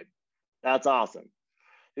awesome, dude. That's awesome.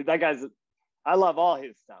 Dude, that guy's, I love all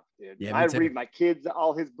his stuff, dude. Yeah, I read my kids,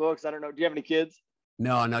 all his books. I don't know. Do you have any kids?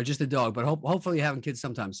 No, just a dog, but hopefully you're having kids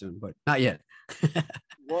sometime soon, but not yet.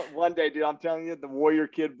 One day, dude, I'm telling you, the Warrior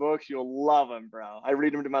Kid books, you'll love them, bro. I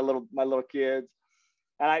read them to my little kids.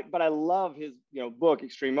 But I love his, book,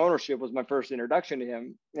 Extreme Ownership was my first introduction to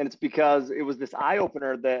him. And it's because it was this eye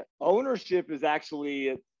opener that ownership is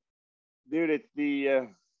actually, dude, it's the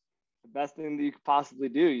best thing that you could possibly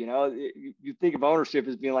do. You know, you think of ownership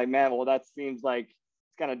as being like, man, well, that seems like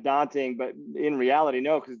it's kind of daunting, but in reality,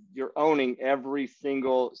 no, because you're owning every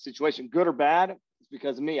single situation, good or bad. It's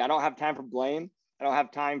because of me. I don't have time for blame. I don't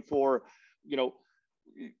have time for,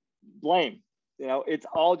 blame. It's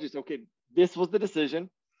all just, okay, this was the decision,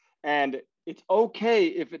 and it's okay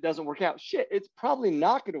if it doesn't work out. Shit, it's probably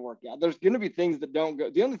not going to work out. There's going to be things that don't go.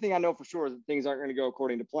 The only thing I know for sure is that things aren't going to go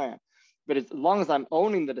according to plan. But as long as I'm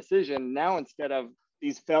owning the decision now, instead of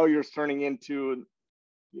these failures turning into,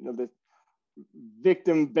 this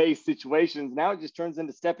victim-based situations, now it just turns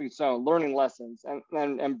into stepping stone, learning lessons.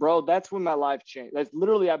 And bro, that's when my life changed. That's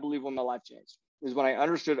literally, I believe, when my life changed, is when I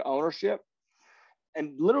understood ownership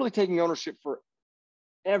and literally taking ownership for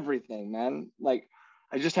everything, man. Like,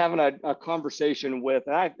 I just having a conversation with,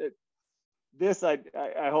 and I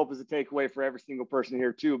hope is a takeaway for every single person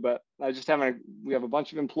here too, but we have a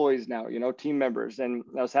bunch of employees now, team members. And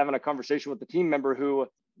I was having a conversation with the team member who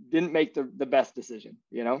didn't make the best decision,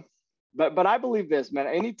 but I believe this, man,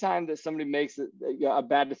 anytime that somebody makes a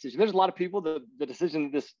bad decision, there's a lot of people, the decision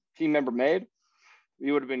that this team member made,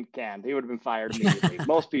 he would have been canned. He would have been fired immediately.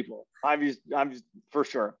 Most people, I'm just for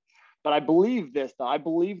sure. But I believe this, though. I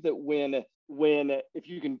believe that when if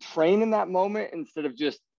you can train in that moment instead of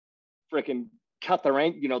just freaking cut their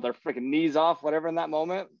their freaking knees off, whatever, in that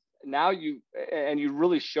moment, now you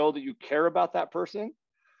really show that you care about that person.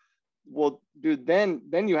 Well, dude, then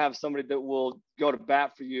you have somebody that will go to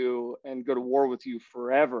bat for you and go to war with you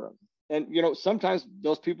forever. And, sometimes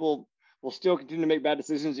those people will still continue to make bad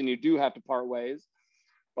decisions and you do have to part ways.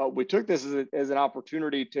 But we took this as an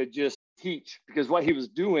opportunity to just teach, because what he was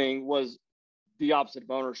doing was the opposite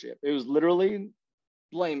of ownership. It was literally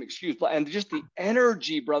blame, excuse, and just the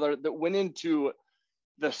energy, brother, that went into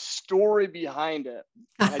the story behind it.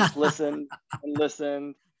 And I just listened and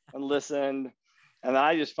listened and listened. And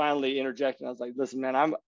I just finally interjected. I was like, listen,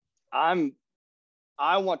 man,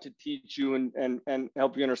 I want to teach you and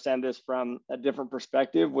help you understand this from a different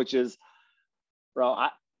perspective, which is, bro,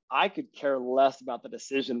 I could care less about the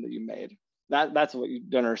decision that you made. That's what you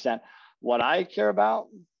don't understand. What I care about,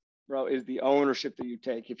 bro, is the ownership that you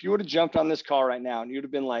take. If you would have jumped on this call right now and you'd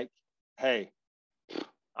have been like, hey,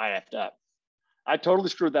 I effed up. I totally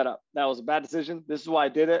screwed that up. That was a bad decision. This is why I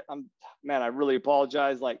did it. I really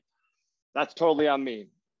apologize. Like, that's totally on me.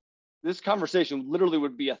 This conversation literally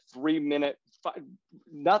would be a 3-minute,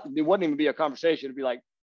 nothing. It wouldn't even be a conversation. It'd be like,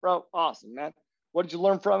 bro, awesome, man. What did you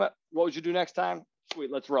learn from it? What would you do next time?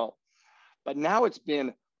 Sweet, let's roll. But now it's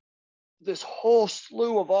been this whole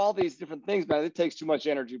slew of all these different things, man. It takes too much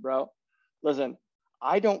energy, bro. Listen,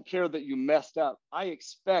 I don't care that you messed up. I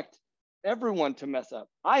expect everyone to mess up.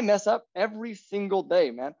 I mess up every single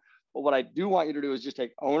day, man. But what I do want you to do is just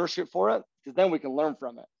take ownership for it, because then we can learn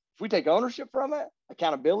from it. If we take ownership from it,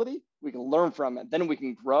 accountability, we can learn from it. Then we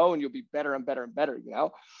can grow, and you'll be better and better and better, you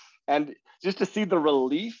know? And just to see the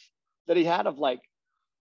relief that he had of like,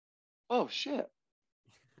 oh shit,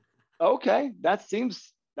 okay, that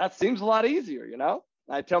seems a lot easier, you know?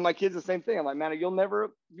 And I tell my kids the same thing. I'm like, man, you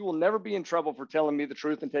will never be in trouble for telling me the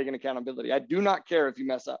truth and taking accountability. I do not care if you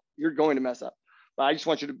mess up. You're going to mess up. But I just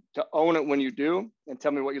want you to own it when you do and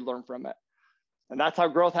tell me what you learn from it. And that's how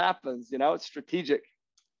growth happens, you know? It's strategic.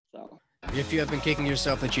 So if you have been kicking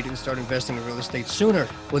yourself that you didn't start investing in real estate sooner,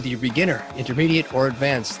 whether you're beginner, intermediate, or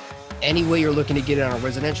advanced, any way you're looking to get it on a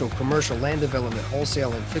residential, commercial, land development,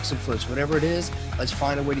 wholesale, and fix and flips, whatever it is, let's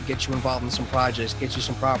find a way to get you involved in some projects, get you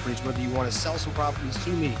some properties, whether you want to sell some properties to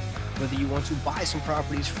me, whether you want to buy some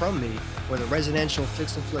properties from me, whether residential,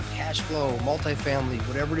 fix and flip, cash flow, multifamily,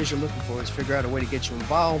 whatever it is you're looking for, let's figure out a way to get you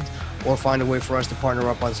involved or find a way for us to partner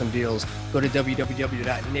up on some deals. Go to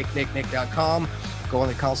www.nicknicknick.com. Go on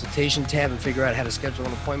the consultation tab and figure out how to schedule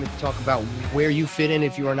an appointment to talk about where you fit in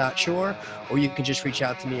if you are not sure, or you can just reach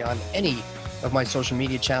out to me on any of my social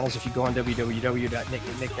media channels. If you go on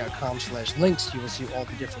www.nicknick.com/links, you will see all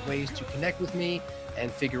the different ways to connect with me and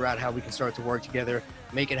figure out how we can start to work together,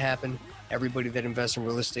 make it happen. Everybody that invests in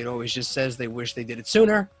real estate always just says they wish they did it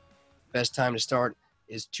sooner. Best time to start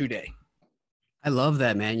is today. I love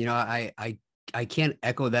that, man. You know, I can't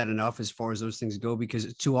echo that enough as far as those things go,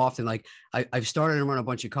 because too often, like I've started and run a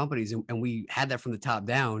bunch of companies and we had that from the top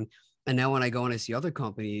down. And now when I go and I see other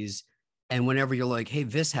companies, and whenever you're like, hey,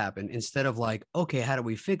 this happened, instead of like, okay, how do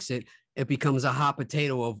we fix it? It becomes a hot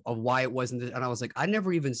potato of why it wasn't. And I was like, I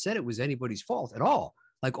never even said it was anybody's fault at all.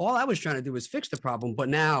 Like all I was trying to do was fix the problem. But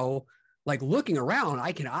now, like looking around,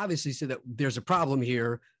 I can obviously see that there's a problem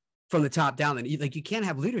here from the top down. And like, you can't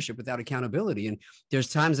have leadership without accountability. And there's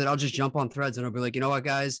times that I'll just jump on threads and I'll be like, you know what,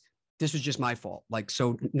 guys, this was just my fault. Like,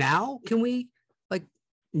 so now can we like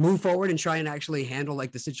move forward and try and actually handle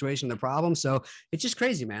like the situation, the problem? So it's just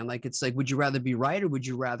crazy, man. Like, it's like, would you rather be right, or would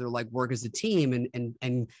you rather like work as a team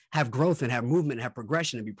and have growth and have movement, and have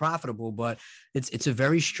progression and be profitable? But it's a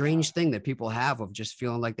very strange thing that people have of just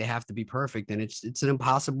feeling like they have to be perfect. And it's an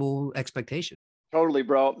impossible expectation. totally,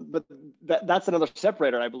 bro. But that's another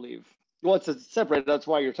separator, I believe. Well, it's a separator. That's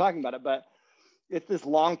why you're talking about it. But it's this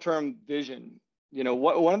long-term vision. You know,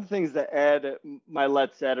 one of the things that Ed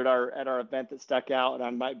Milet said at our event that stuck out, and I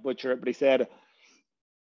might butcher it, but he said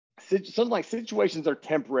something like situations are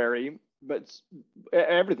temporary, but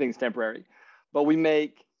everything's temporary. But we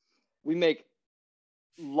make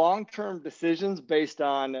long-term decisions based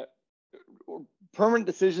on permanent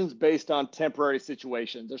decisions based on temporary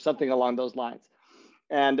situations, or something along those lines.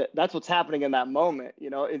 And that's what's happening in that moment. You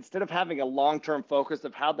know, instead of having a long-term focus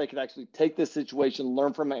of how they could actually take this situation,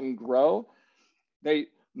 learn from it, and grow, they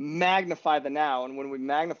magnify the now. And when we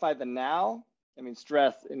magnify the now, I mean,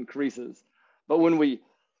 stress increases. But when we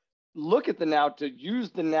look at the now, to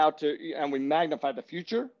use the now to, and we magnify the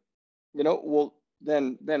future, you know, well,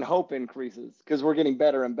 then hope increases, because we're getting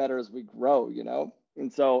better and better as we grow, you know?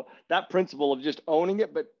 And so that principle of just owning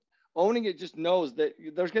it, but owning it just knows that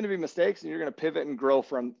there's going to be mistakes, and you're going to pivot and grow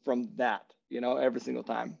from that, you know, every single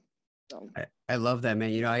time. So I love that,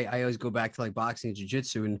 man. You know, I always go back to like boxing and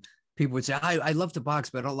jiu-jitsu, and people would say, I love to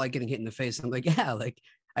box, but I don't like getting hit in the face. I'm like, yeah, like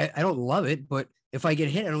I don't love it, but if I get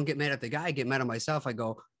hit, I don't get mad at the guy. I get mad at myself. I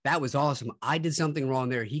go, that was awesome. I did something wrong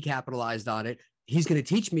there. He capitalized on it. He's going to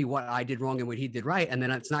teach me what I did wrong and what he did right. And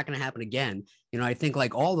then it's not going to happen again. You know, I think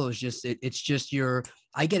like all those just, it's just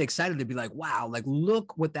I get excited to be like, wow, like,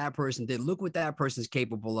 look what that person did. Look what that person's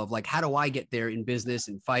capable of. Like, how do I get there in business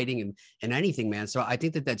and fighting and anything, man? So I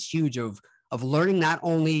think that that's huge of learning not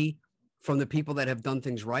only from the people that have done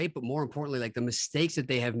things right, but more importantly, like the mistakes that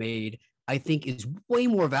they have made, I think is way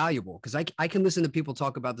more valuable, because I can listen to people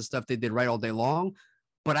talk about the stuff they did right all day long,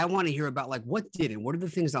 but I want to hear about like what didn't, what are the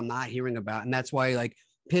things I'm not hearing about. And that's why, like,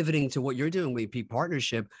 pivoting to what you're doing with Peak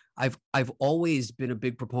Partnership, I've always been a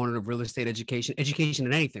big proponent of real estate education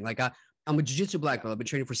in anything. Like I'm a jiu-jitsu black belt. I've been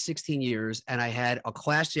training for 16 years, and I had a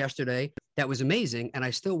class yesterday that was amazing. And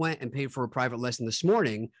I still went and paid for a private lesson this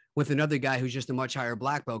morning with another guy who's just a much higher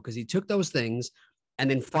black belt, because he took those things and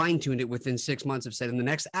then fine-tuned it within 6 months of said, in the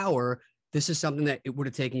next hour, this is something that it would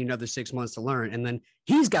have taken you another 6 months to learn. And then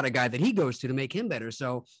he's got a guy that he goes to make him better.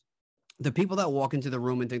 So the people that walk into the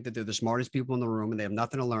room and think that they're the smartest people in the room and they have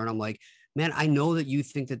nothing to learn, I'm like, man, I know that you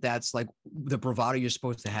think that that's like the bravado you're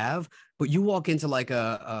supposed to have, but you walk into like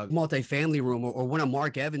a multifamily room or one of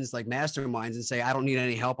Mark Evans' like masterminds and say, I don't need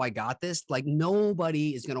any help, I got this. Like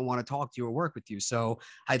nobody is going to want to talk to you or work with you. So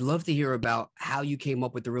I'd love to hear about how you came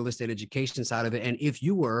up with the real estate education side of it. And if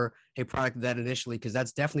you were a product of that initially, because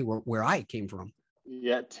that's definitely where I came from.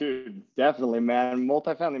 Yeah, dude, definitely, man.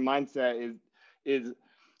 Multifamily mindset is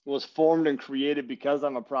was formed and created because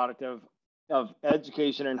I'm a product of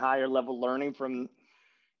education and higher level learning from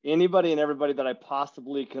anybody and everybody that I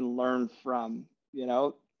possibly can learn from, you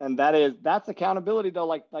know, and that's accountability though,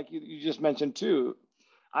 like you just mentioned too.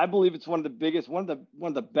 I believe it's one of the biggest, one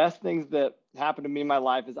of the best things that happened to me in my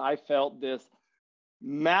life is I felt this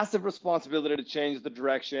massive responsibility to change the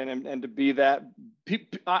direction and to be that.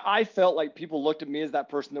 I felt like people looked at me as that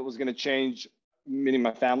person that was going to change, meaning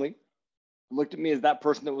my family, looked at me as that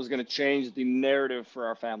person that was going to change the narrative for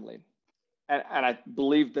our family. And I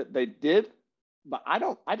believe that they did, but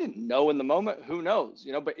I didn't know in the moment, who knows,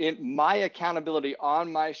 you know, but in my accountability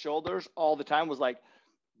on my shoulders all the time was like,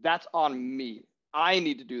 that's on me. I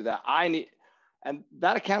need to do that. And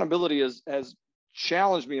that accountability has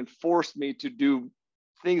challenged me and forced me to do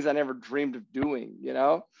things I never dreamed of doing, you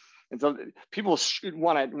know? And so people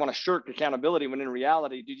want to shirk accountability when in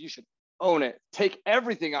reality, dude, you should own it. Take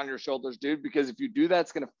everything on your shoulders, dude, because if you do that,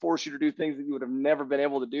 it's going to force you to do things that you would have never been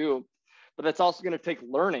able to do. But that's also going to take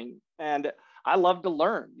learning. And I love to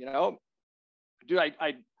learn, you know, dude,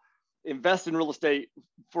 I invest in real estate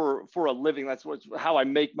for a living. That's how I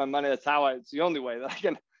make my money. It's the only way that I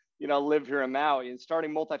can, you know, live here in Maui. And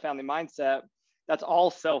starting Multifamily Mindset, that's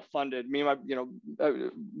all self-funded. Me and my,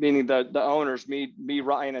 meaning the owners, me,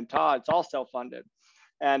 Ryan and Todd, it's all self-funded.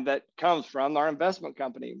 And that comes from our investment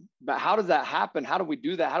company. But how does that happen? How do we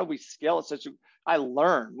do that? How do we scale it? I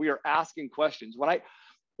learn. We are asking questions.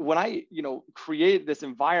 When I you know, create this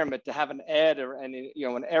environment to have an Ed and you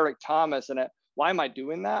know, an Eric Thomas why am I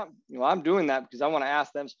doing that? You know, I'm doing that because I want to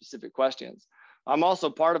ask them specific questions. I'm also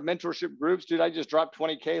part of mentorship groups, dude. I just dropped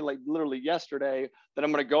 20K like literally yesterday that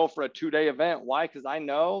I'm going to go for a 2-day event. Why? Because I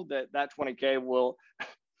know that 20K will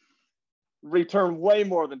return way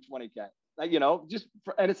more than 20K. You know,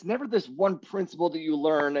 and it's never this one principle that you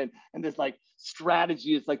learn and this like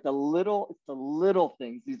strategy. It's like the little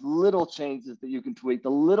things, these little changes that you can tweak, the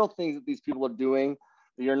little things that these people are doing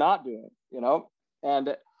that you're not doing, you know?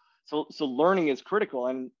 And so learning is critical.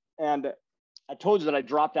 And I told you that I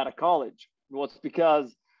dropped out of college. Well, it's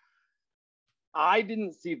because I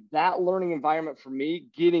didn't see that learning environment for me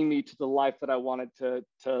getting me to the life that I wanted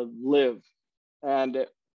to live. And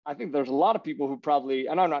I think there's a lot of people who probably,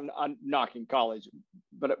 and I'm knocking college,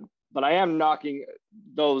 but I am knocking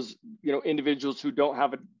those, you know, individuals who don't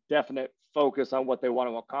have a definite focus on what they want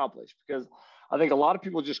to accomplish, because I think a lot of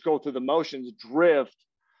people just go through the motions, drift,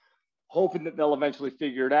 hoping that they'll eventually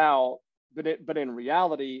figure it out. But in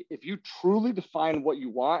reality, if you truly define what you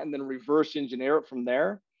want and then reverse engineer it from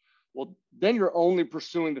there, well, then you're only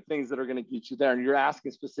pursuing the things that are going to get you there, and you're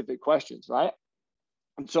asking specific questions, right?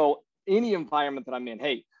 And so any environment that I'm in,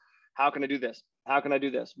 hey, how can I do this? How can I do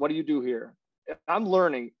this? What do you do here? If I'm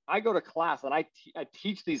learning, I go to class and I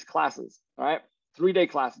teach these classes, all right? 3-day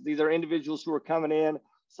classes. These are individuals who are coming in.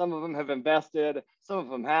 Some of them have invested. Some of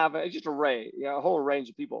them haven't. It's just array, you know, a whole range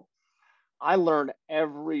of people. I learn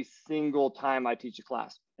every single time I teach a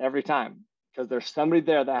class, every time, because there's somebody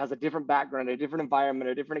there that has a different background, a different environment,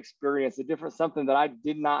 a different experience, a different something that I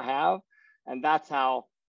did not have. And that's how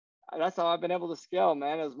I've been able to scale,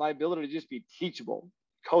 man, is my ability to just be teachable,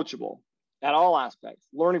 coachable at all aspects,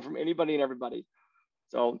 learning from anybody and everybody.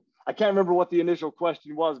 So I can't remember what the initial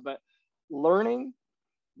question was, but learning,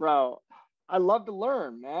 bro, I love to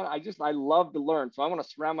learn, man. I love to learn. So I want to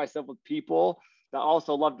surround myself with people that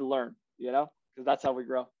also love to learn, you know, because that's how we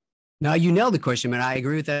grow. Now you nailed the question, man. I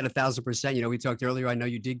agree with that 1,000%. You know, we talked earlier. I know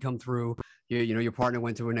you did come through. You know, your partner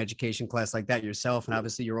went through an education class like that yourself, and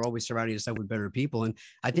obviously you're always surrounding yourself with better people. And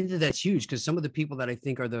I think that that's huge, because some of the people that I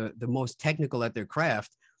think are the most technical at their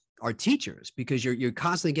craft are teachers, because you're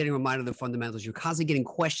constantly getting reminded of the fundamentals. You're constantly getting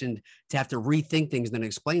questioned to have to rethink things and then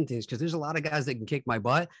explain things, because there's a lot of guys that can kick my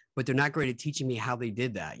butt, but they're not great at teaching me how they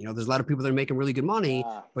did that. You know, there's a lot of people that are making really good money,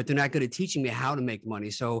 but they're not good at teaching me how to make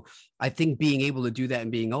money. So I think being able to do that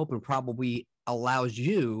and being open probably allows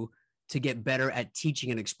you to get better at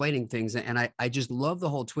teaching and explaining things. And I just love the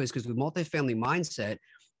whole twist, because with Multifamily Mindset,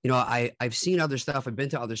 you know, I've seen other stuff, I've been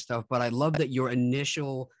to other stuff, but I love that your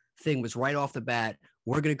initial thing was right off the bat,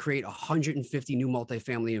 we're going to create 150 new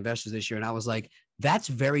multifamily investors this year. And I was like, that's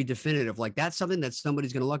very definitive. Like, that's something that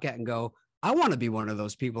somebody's going to look at and go, I want to be one of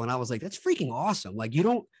those people. And I was like, that's freaking awesome. Like, you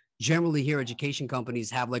generally hear education companies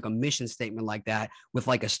have like a mission statement like that with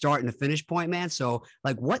like a start and a finish point, man. So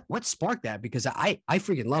like what sparked that? Because I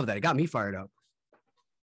freaking love that. It got me fired up.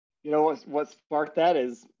 You know what sparked that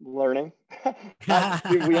is learning.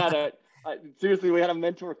 Dude, we had a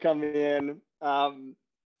mentor come in.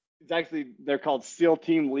 It's actually, they're called SEAL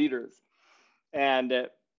team leaders. And,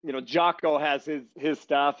 Jocko has his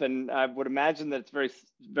stuff, and I would imagine that it's very,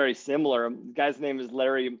 very similar. The guy's name is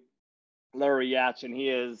Larry Yatch, and he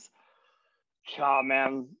is, oh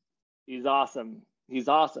man, he's awesome. He's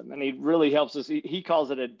awesome. And he really helps us. He calls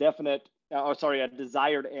it a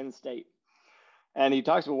desired end state. And he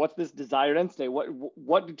talks about what's this desired end state?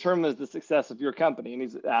 What determines the success of your company? And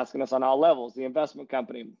he's asking us on all levels. The investment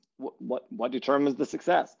company, what determines the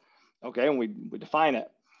success? Okay, and we define it.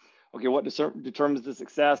 Okay, what determines the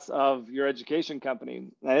success of your education company?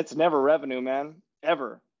 And it's never revenue, man,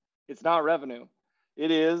 ever. It's not revenue. It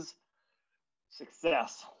is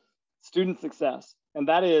success, student success. And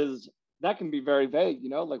that can be very vague,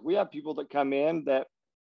 like we have people that come in that,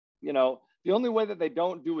 the only way that they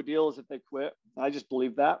don't do a deal is if they quit. I just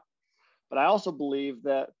believe that. But I also believe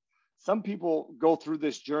that some people go through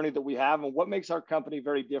this journey that we have. And what makes our company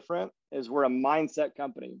very different is we're a mindset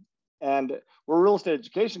company. And we're a real estate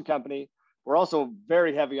education company. We're also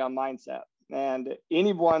very heavy on mindset. And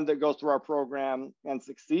anyone that goes through our program and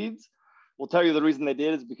succeeds will tell you the reason they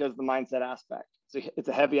did is because of the mindset aspect. It's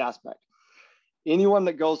a heavy aspect. Anyone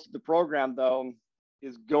that goes through the program, though,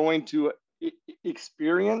 is going to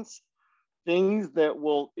experience things that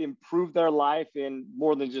will improve their life in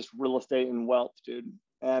more than just real estate and wealth, dude.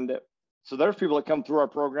 And so there's people that come through our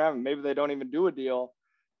program and maybe they don't even do a deal,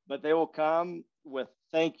 but they will come with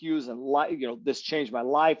thank yous and this changed my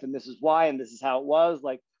life and this is why and this is how it was.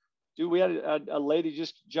 Like, dude, we had a lady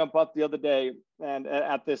just jump up the other day and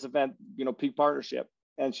at this event, Peak Partnership,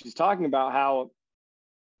 and she's talking about how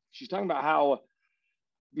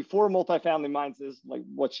before multifamily mindsets, like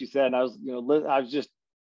what she said, and I was just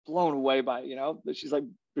blown away by it, but she's like,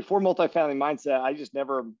 before multifamily mindset,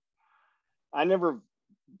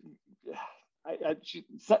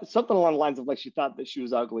 something along the lines of like, she thought that she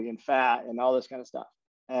was ugly and fat and all this kind of stuff.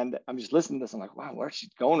 And I'm just listening to this. I'm like, wow, where's she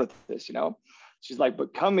going with this? She's like,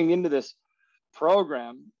 but coming into this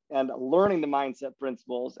program and learning the mindset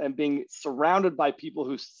principles and being surrounded by people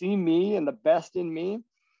who see me and the best in me,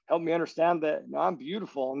 helped me understand that I'm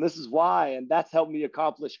beautiful and this is why. And that's helped me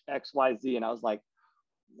accomplish X, Y, Z. And I was like,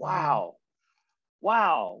 wow,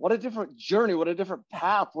 what a different journey, what a different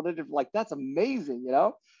path, that's amazing,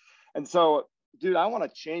 And so, dude, I want to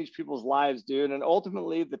change people's lives, dude. And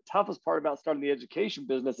ultimately, the toughest part about starting the education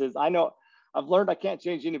business is I've learned I can't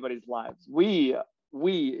change anybody's lives. We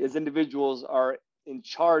as individuals are in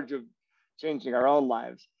charge of changing our own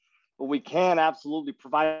lives, but we can absolutely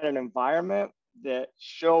provide an environment that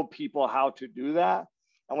show people how to do that.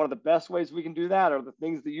 And one of the best ways we can do that are the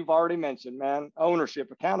things that you've already mentioned, man. Ownership,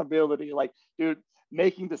 accountability, dude,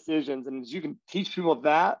 making decisions. And as you can teach people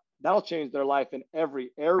that'll change their life in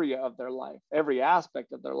every area of their life, every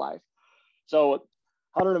aspect of their life. So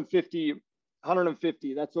 150,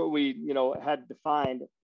 that's what we, had defined.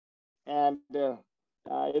 And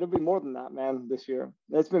it'll be more than that, man, this year.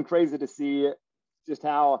 It's been crazy to see just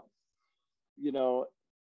how,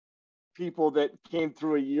 people that came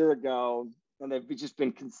through a year ago, and they've just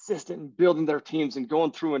been consistent in building their teams and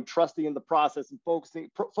going through and trusting in the process and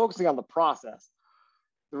focusing on the process.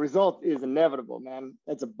 The result is inevitable, man.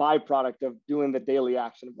 It's a byproduct of doing the daily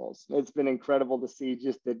actionables. It's been incredible to see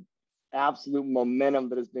just the absolute momentum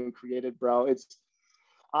that has been created, bro.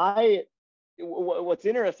 What's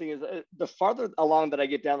interesting is the farther along that I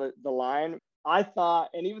get down the line, I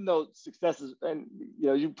thought, and even though success is, and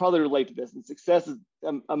you probably relate to this, and success is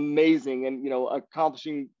amazing, and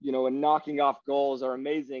accomplishing, and knocking off goals are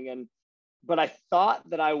amazing, but I thought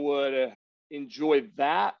that I would enjoy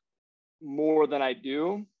that more than I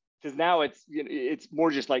do, because now it's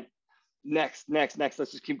more just like next. Let's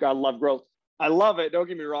just keep going. Love growth. I love it. Don't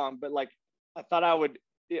get me wrong, but I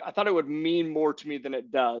thought it would mean more to me than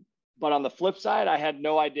it does. But on the flip side, I had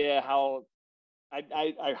no idea how.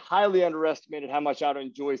 I highly underestimated how much I would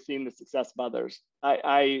enjoy seeing the success of others.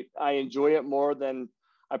 I enjoy it more than,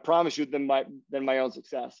 I promise you, than my own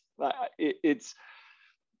success. It's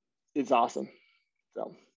awesome.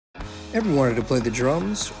 So. Ever wanted to play the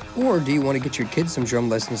drums? Or do you want to get your kids some drum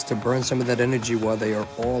lessons to burn some of that energy while they are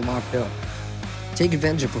all locked up? Take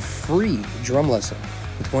advantage of a free drum lesson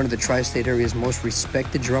with one of the tri-state area's most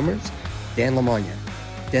respected drummers, Dan Lamagna.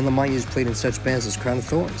 Dan Lamagna has played in such bands as Crown of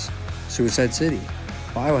Thorns, Suicide City,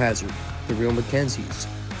 Biohazard, The Real Mackenzies,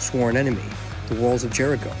 Sworn Enemy, The Walls of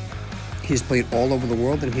Jericho. He's played all over the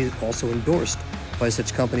world, and he's also endorsed by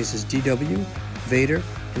such companies as DW, Vader,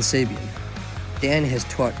 and Sabian. Dan has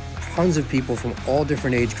taught tons of people from all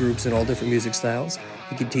different age groups and all different music styles.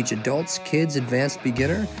 He can teach adults, kids, advanced,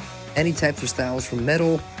 beginner, any types of styles from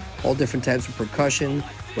metal, all different types of percussion,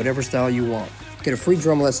 whatever style you want. Get a free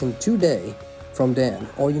drum lesson today from Dan.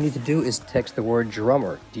 All you need to do is text the word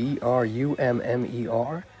drummer,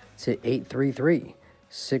 DRUMMER, to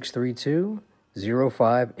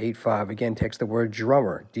 833-632-0585. Again, text the word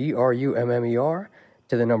drummer, DRUMMER,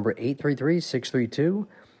 to the number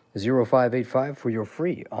 833-632-0585 for your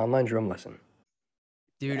free online drum lesson.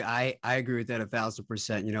 Dude, I agree with that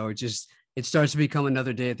 1,000%. You know, it starts to become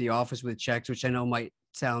another day at the office with checks, which I know might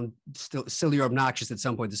sound still silly or obnoxious at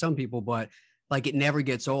some point to some people, but like it never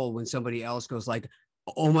gets old when somebody else goes like,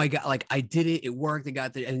 oh my God, like I did it, it worked, I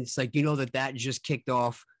got there. And it's like, you know, that just kicked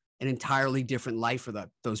off an entirely different life for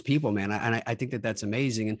those people, man. I think that's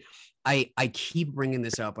amazing. And I keep bringing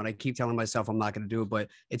this up and I keep telling myself I'm not going to do it, but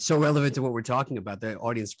it's so relevant to what we're talking about. The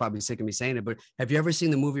audience is probably sick of me saying it, but have you ever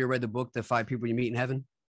seen the movie or read the book, The 5 People You Meet in Heaven?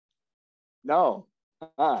 No.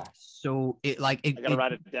 So I gotta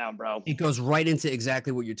write it down, bro. It goes right into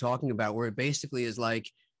exactly what you're talking about, where it basically is like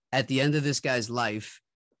at the end of this guy's life,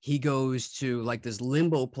 he goes to like this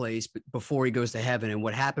limbo place before he goes to heaven. And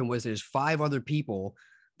what happened was there's 5 other people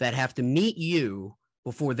that have to meet you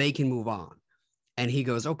before they can move on. And he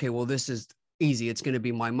goes, okay, well, this is easy. It's going to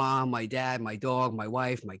be my mom, my dad, my dog, my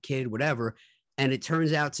wife, my kid, whatever. And it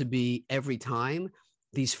turns out to be every time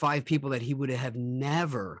these 5 people that he would have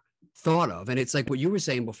never thought of. And it's like what you were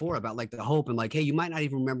saying before about like the hope and like, hey, you might not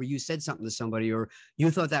even remember you said something to somebody, or you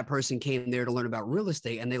thought that person came there to learn about real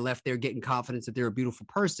estate and they left there getting confidence that they're a beautiful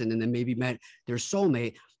person and then maybe met their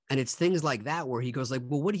soulmate. And it's things like that where he goes like,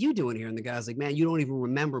 well, what are you doing here? And the guy's like, man, you don't even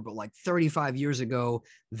remember, but like 35 years ago,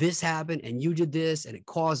 this happened and you did this and it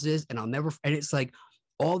caused this. And I'll never, and it's like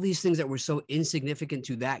all these things that were so insignificant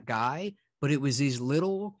to that guy, but it was these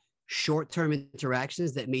little short-term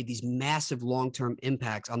interactions that made these massive long-term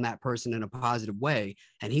impacts on that person in a positive way.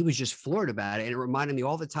 And he was just floored about it. And it reminded me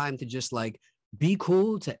all the time to just like be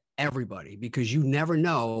cool to everybody, because you never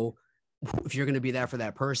know if you're going to be there for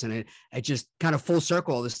that person. And it just kind of full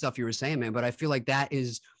circle all this stuff you were saying, man. But I feel like that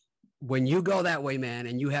is when you go that way, man,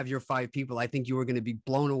 and you have your 5 people, I think you are going to be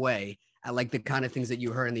blown away at like the kind of things that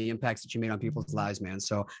you heard and the impacts that you made on people's lives, man.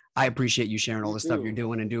 So I appreciate you sharing all the stuff you're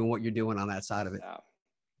doing and doing what you're doing on that side of it. Yeah.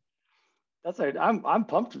 That's right. I'm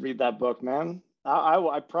pumped to read that book, man.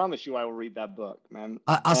 I promise you I will read that book, man.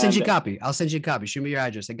 I'll send you a copy. Shoot me your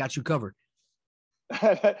address. I got you covered.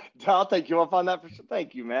 I'll take you up on that for sure.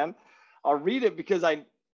 Thank you, man. I'll read it because I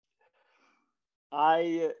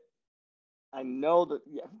know that,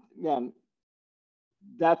 yeah, man,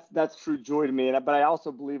 that's true joy to me. But I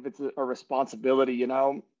also believe it's a responsibility, you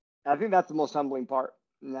know. I think that's the most humbling part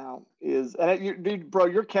now is, and dude, bro,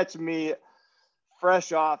 you're catching me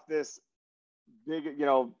fresh off this big, you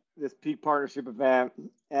know, this peak partnership event,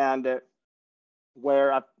 and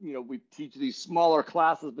where we teach these smaller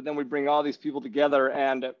classes, but then we bring all these people together,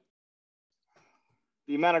 and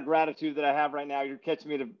the amount of gratitude that I have right now, you're catching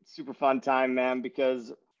me at a super fun time, man,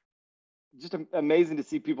 because just amazing to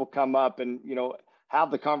see people come up and, you know, have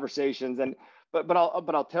the conversations. And, but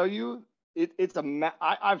I'll tell you,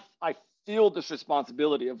 I feel this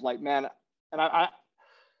responsibility of like, man, and I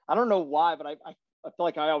don't know why, but I feel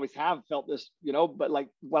like I always have felt this, you know, but like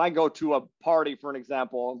when I go to a party, for an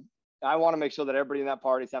example, I want to make sure that everybody in that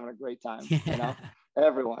party is having a great time, you know,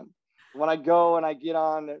 everyone. When I go and I get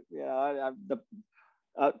on, you know,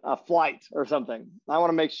 a flight or something, I want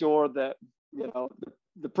to make sure that, you know,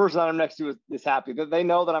 the person I'm next to is happy, that they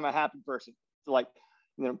know that I'm a happy person. So like,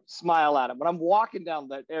 you know, smile at them. When I'm walking down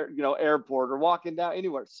that airport or walking down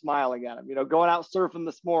anywhere, smiling at them, you know, going out surfing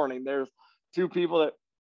this morning, there's 2 people that,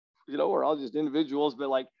 you know, we're all just individuals, but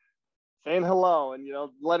like saying hello and, you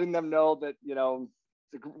know, letting them know that, you know,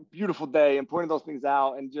 it's a beautiful day and pointing those things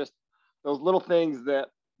out, and just those little things that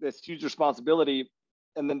this huge responsibility.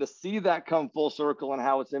 And then to see that come full circle and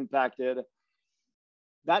how it's impacted,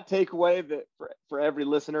 that takeaway that for every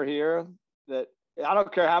listener here, that I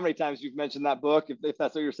don't care how many times you've mentioned that book, if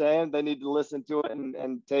that's what you're saying, they need to listen to it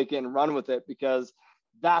and take it and run with it, because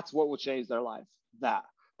that's what will change their life. That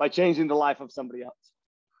by changing the life of somebody else.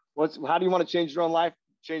 How do you want to change your own life?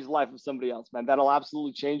 Change the life of somebody else, man. That'll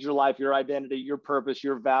absolutely change your life, your identity, your purpose,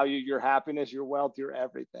 your value, your happiness, your wealth, your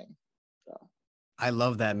everything. So. I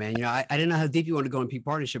love that, man. You know, I didn't know how deep you want to go in peak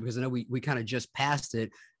partnership, because I know we kind of just passed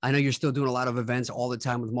it. I know you're still doing a lot of events all the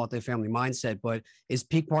time with multifamily mindset, but is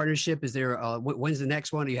peak partnership, is there, when's the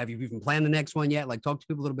next one? Have you even planned the next one yet? Like, talk to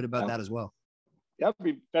people a little bit about that as well. Yep,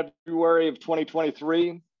 February of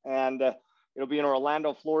 2023. And It'll be in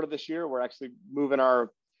Orlando, Florida this year. We're actually moving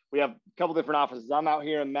we have a couple different offices. I'm out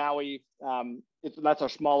here in Maui. That's our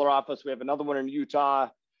smaller office. We have another one in Utah.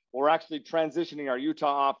 We're actually transitioning our Utah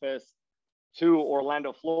office to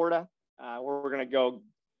Orlando, Florida, where we're going to go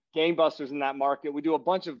gangbusters in that market. We do a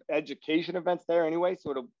bunch of education events there anyway,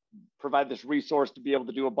 so it'll provide this resource to be able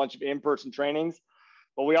to do a bunch of in-person trainings.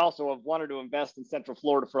 But we also have wanted to invest in Central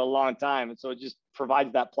Florida for a long time, and so it just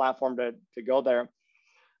provides that platform to go there.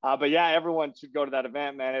 But yeah, everyone should go to that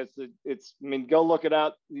event, man. It's. I mean, go look it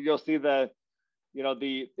up. You'll see the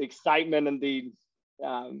excitement and the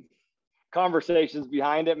conversations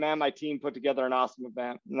behind it, man. My team put together an awesome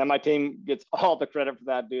event, and then my team gets all the credit for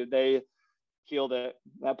that, dude. They killed it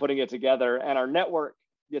at putting it together, and our network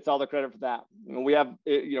gets all the credit for that. We have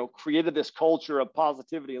created this culture of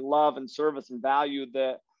positivity and love and service and value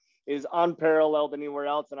that is unparalleled anywhere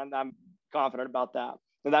else, and I'm confident about that.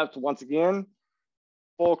 And that's, once again,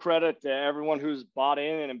 full credit to everyone who's bought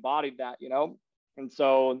in and embodied that, And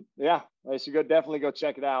so, yeah, I should definitely go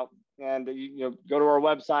check it out, and go to our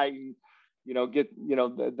website and get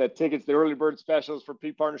the tickets, the early bird specials for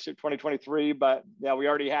Peak Partnership 2023. But yeah, we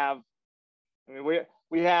already have. I mean,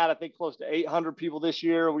 we had, I think, close to 800 people this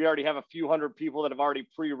year. We already have a few hundred people that have already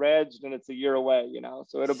pre-regged, and it's a year away.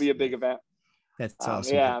 So it'll be a big event. That's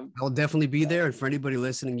awesome. Yeah, I'll definitely be there. And for anybody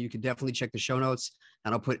listening, you can definitely check the show notes,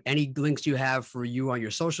 and I'll put any links you have for you on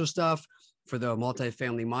your social stuff, for the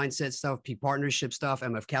multifamily mindset stuff, P partnership stuff,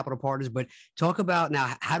 MF Capital Partners. But talk about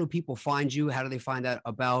now, how do people find you? How do they find out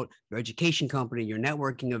about your education company, your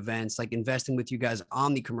networking events, like investing with you guys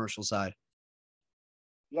on the commercial side?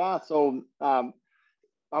 Yeah. So I'm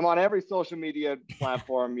on every social media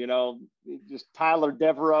platform, just Tyler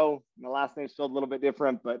Deveraux. My last name's spelled a little bit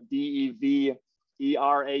different, but Deveraux.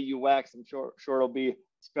 I'm sure it'll be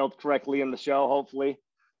spelled correctly in the show, hopefully.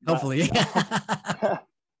 Hopefully.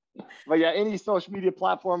 But yeah, any social media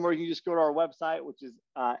platform where you can just go to our website, which is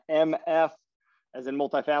MF, as in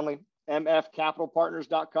multifamily,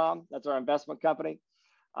 mfcapitalpartners.com. That's our investment company.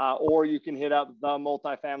 Or you can hit up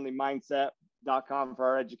themultifamilymindset.com for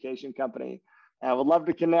our education company. And I would love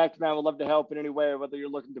to connect, man. I would love to help in any way, whether you're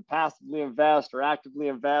looking to passively invest or actively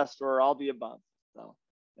invest or all the above. So,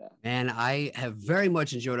 yeah. Man, I have very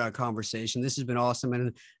much enjoyed our conversation. This has been awesome.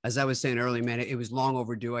 And as I was saying earlier, man, it was long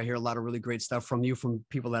overdue. I hear a lot of really great stuff from you, from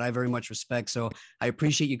people that I very much respect. So I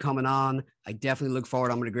appreciate you coming on. I definitely look forward.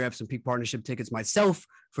 I'm going to grab some Peak Partnership tickets myself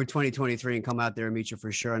for 2023 and come out there and meet you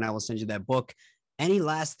for sure. And I will send you that book. Any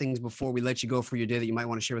last things before we let you go for your day that you might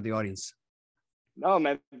want to share with the audience? No,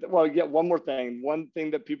 man. Well, yeah, one more thing. One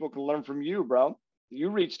thing that people can learn from you, bro. You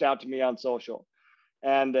reached out to me on social,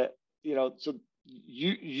 and so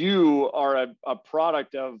you are a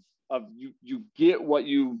product of you get what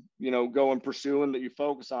you go and pursue and that you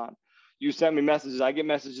focus on. You sent me messages. I get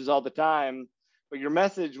messages all the time, but your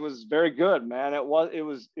message was very good, man. It was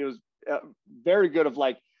very good. Of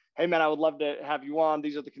like, hey, man, I would love to have you on.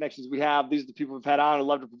 These are the connections we have. These are the people we've had on. I'd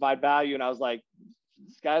love to provide value. And I was like,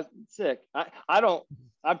 this guy's sick.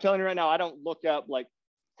 I'm telling you right now, I don't look up like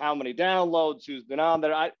how many downloads, who's been on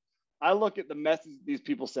there. I look at the messages these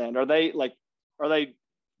people send. Are they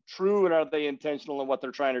true, and are they intentional in what they're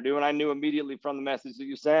trying to do? And I knew immediately from the message that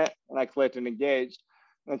you sent, and I clicked and engaged.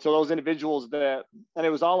 And so those individuals and it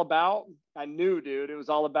was all about, I knew, dude, it was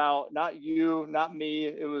all about not you, not me.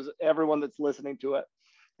 It was everyone that's listening to it.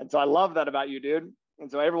 And so I love that about you, dude. And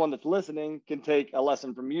so everyone that's listening can take a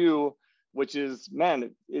lesson from you, which is,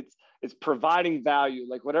 man, it's providing value.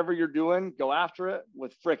 Like whatever you're doing, go after it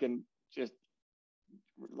with freaking just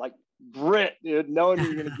like grit, dude, knowing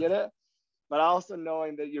you're going to get it, but also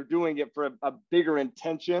knowing that you're doing it for a bigger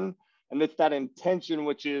intention. And it's that intention,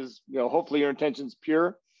 which is, hopefully your intention's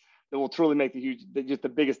pure, that will truly make just the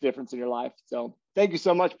biggest difference in your life. So thank you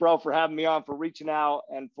so much, bro, for having me on, for reaching out,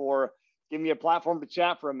 and for giving me a platform to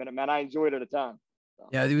chat for a minute, man. I enjoyed it a ton.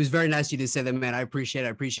 Yeah, it was very nice of you to say that, man. I appreciate it. I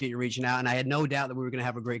appreciate you reaching out. And I had no doubt that we were going to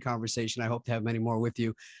have a great conversation. I hope to have many more with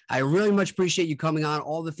you. I really much appreciate you coming on.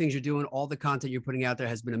 All the things you're doing, all the content you're putting out there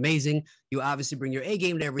has been amazing. You obviously bring your A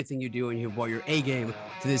game to everything you do, and you brought your A game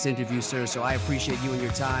to this interview, sir. So I appreciate you and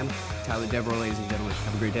your time. Tyler Deveraux, ladies and gentlemen.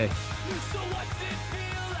 Have a great day.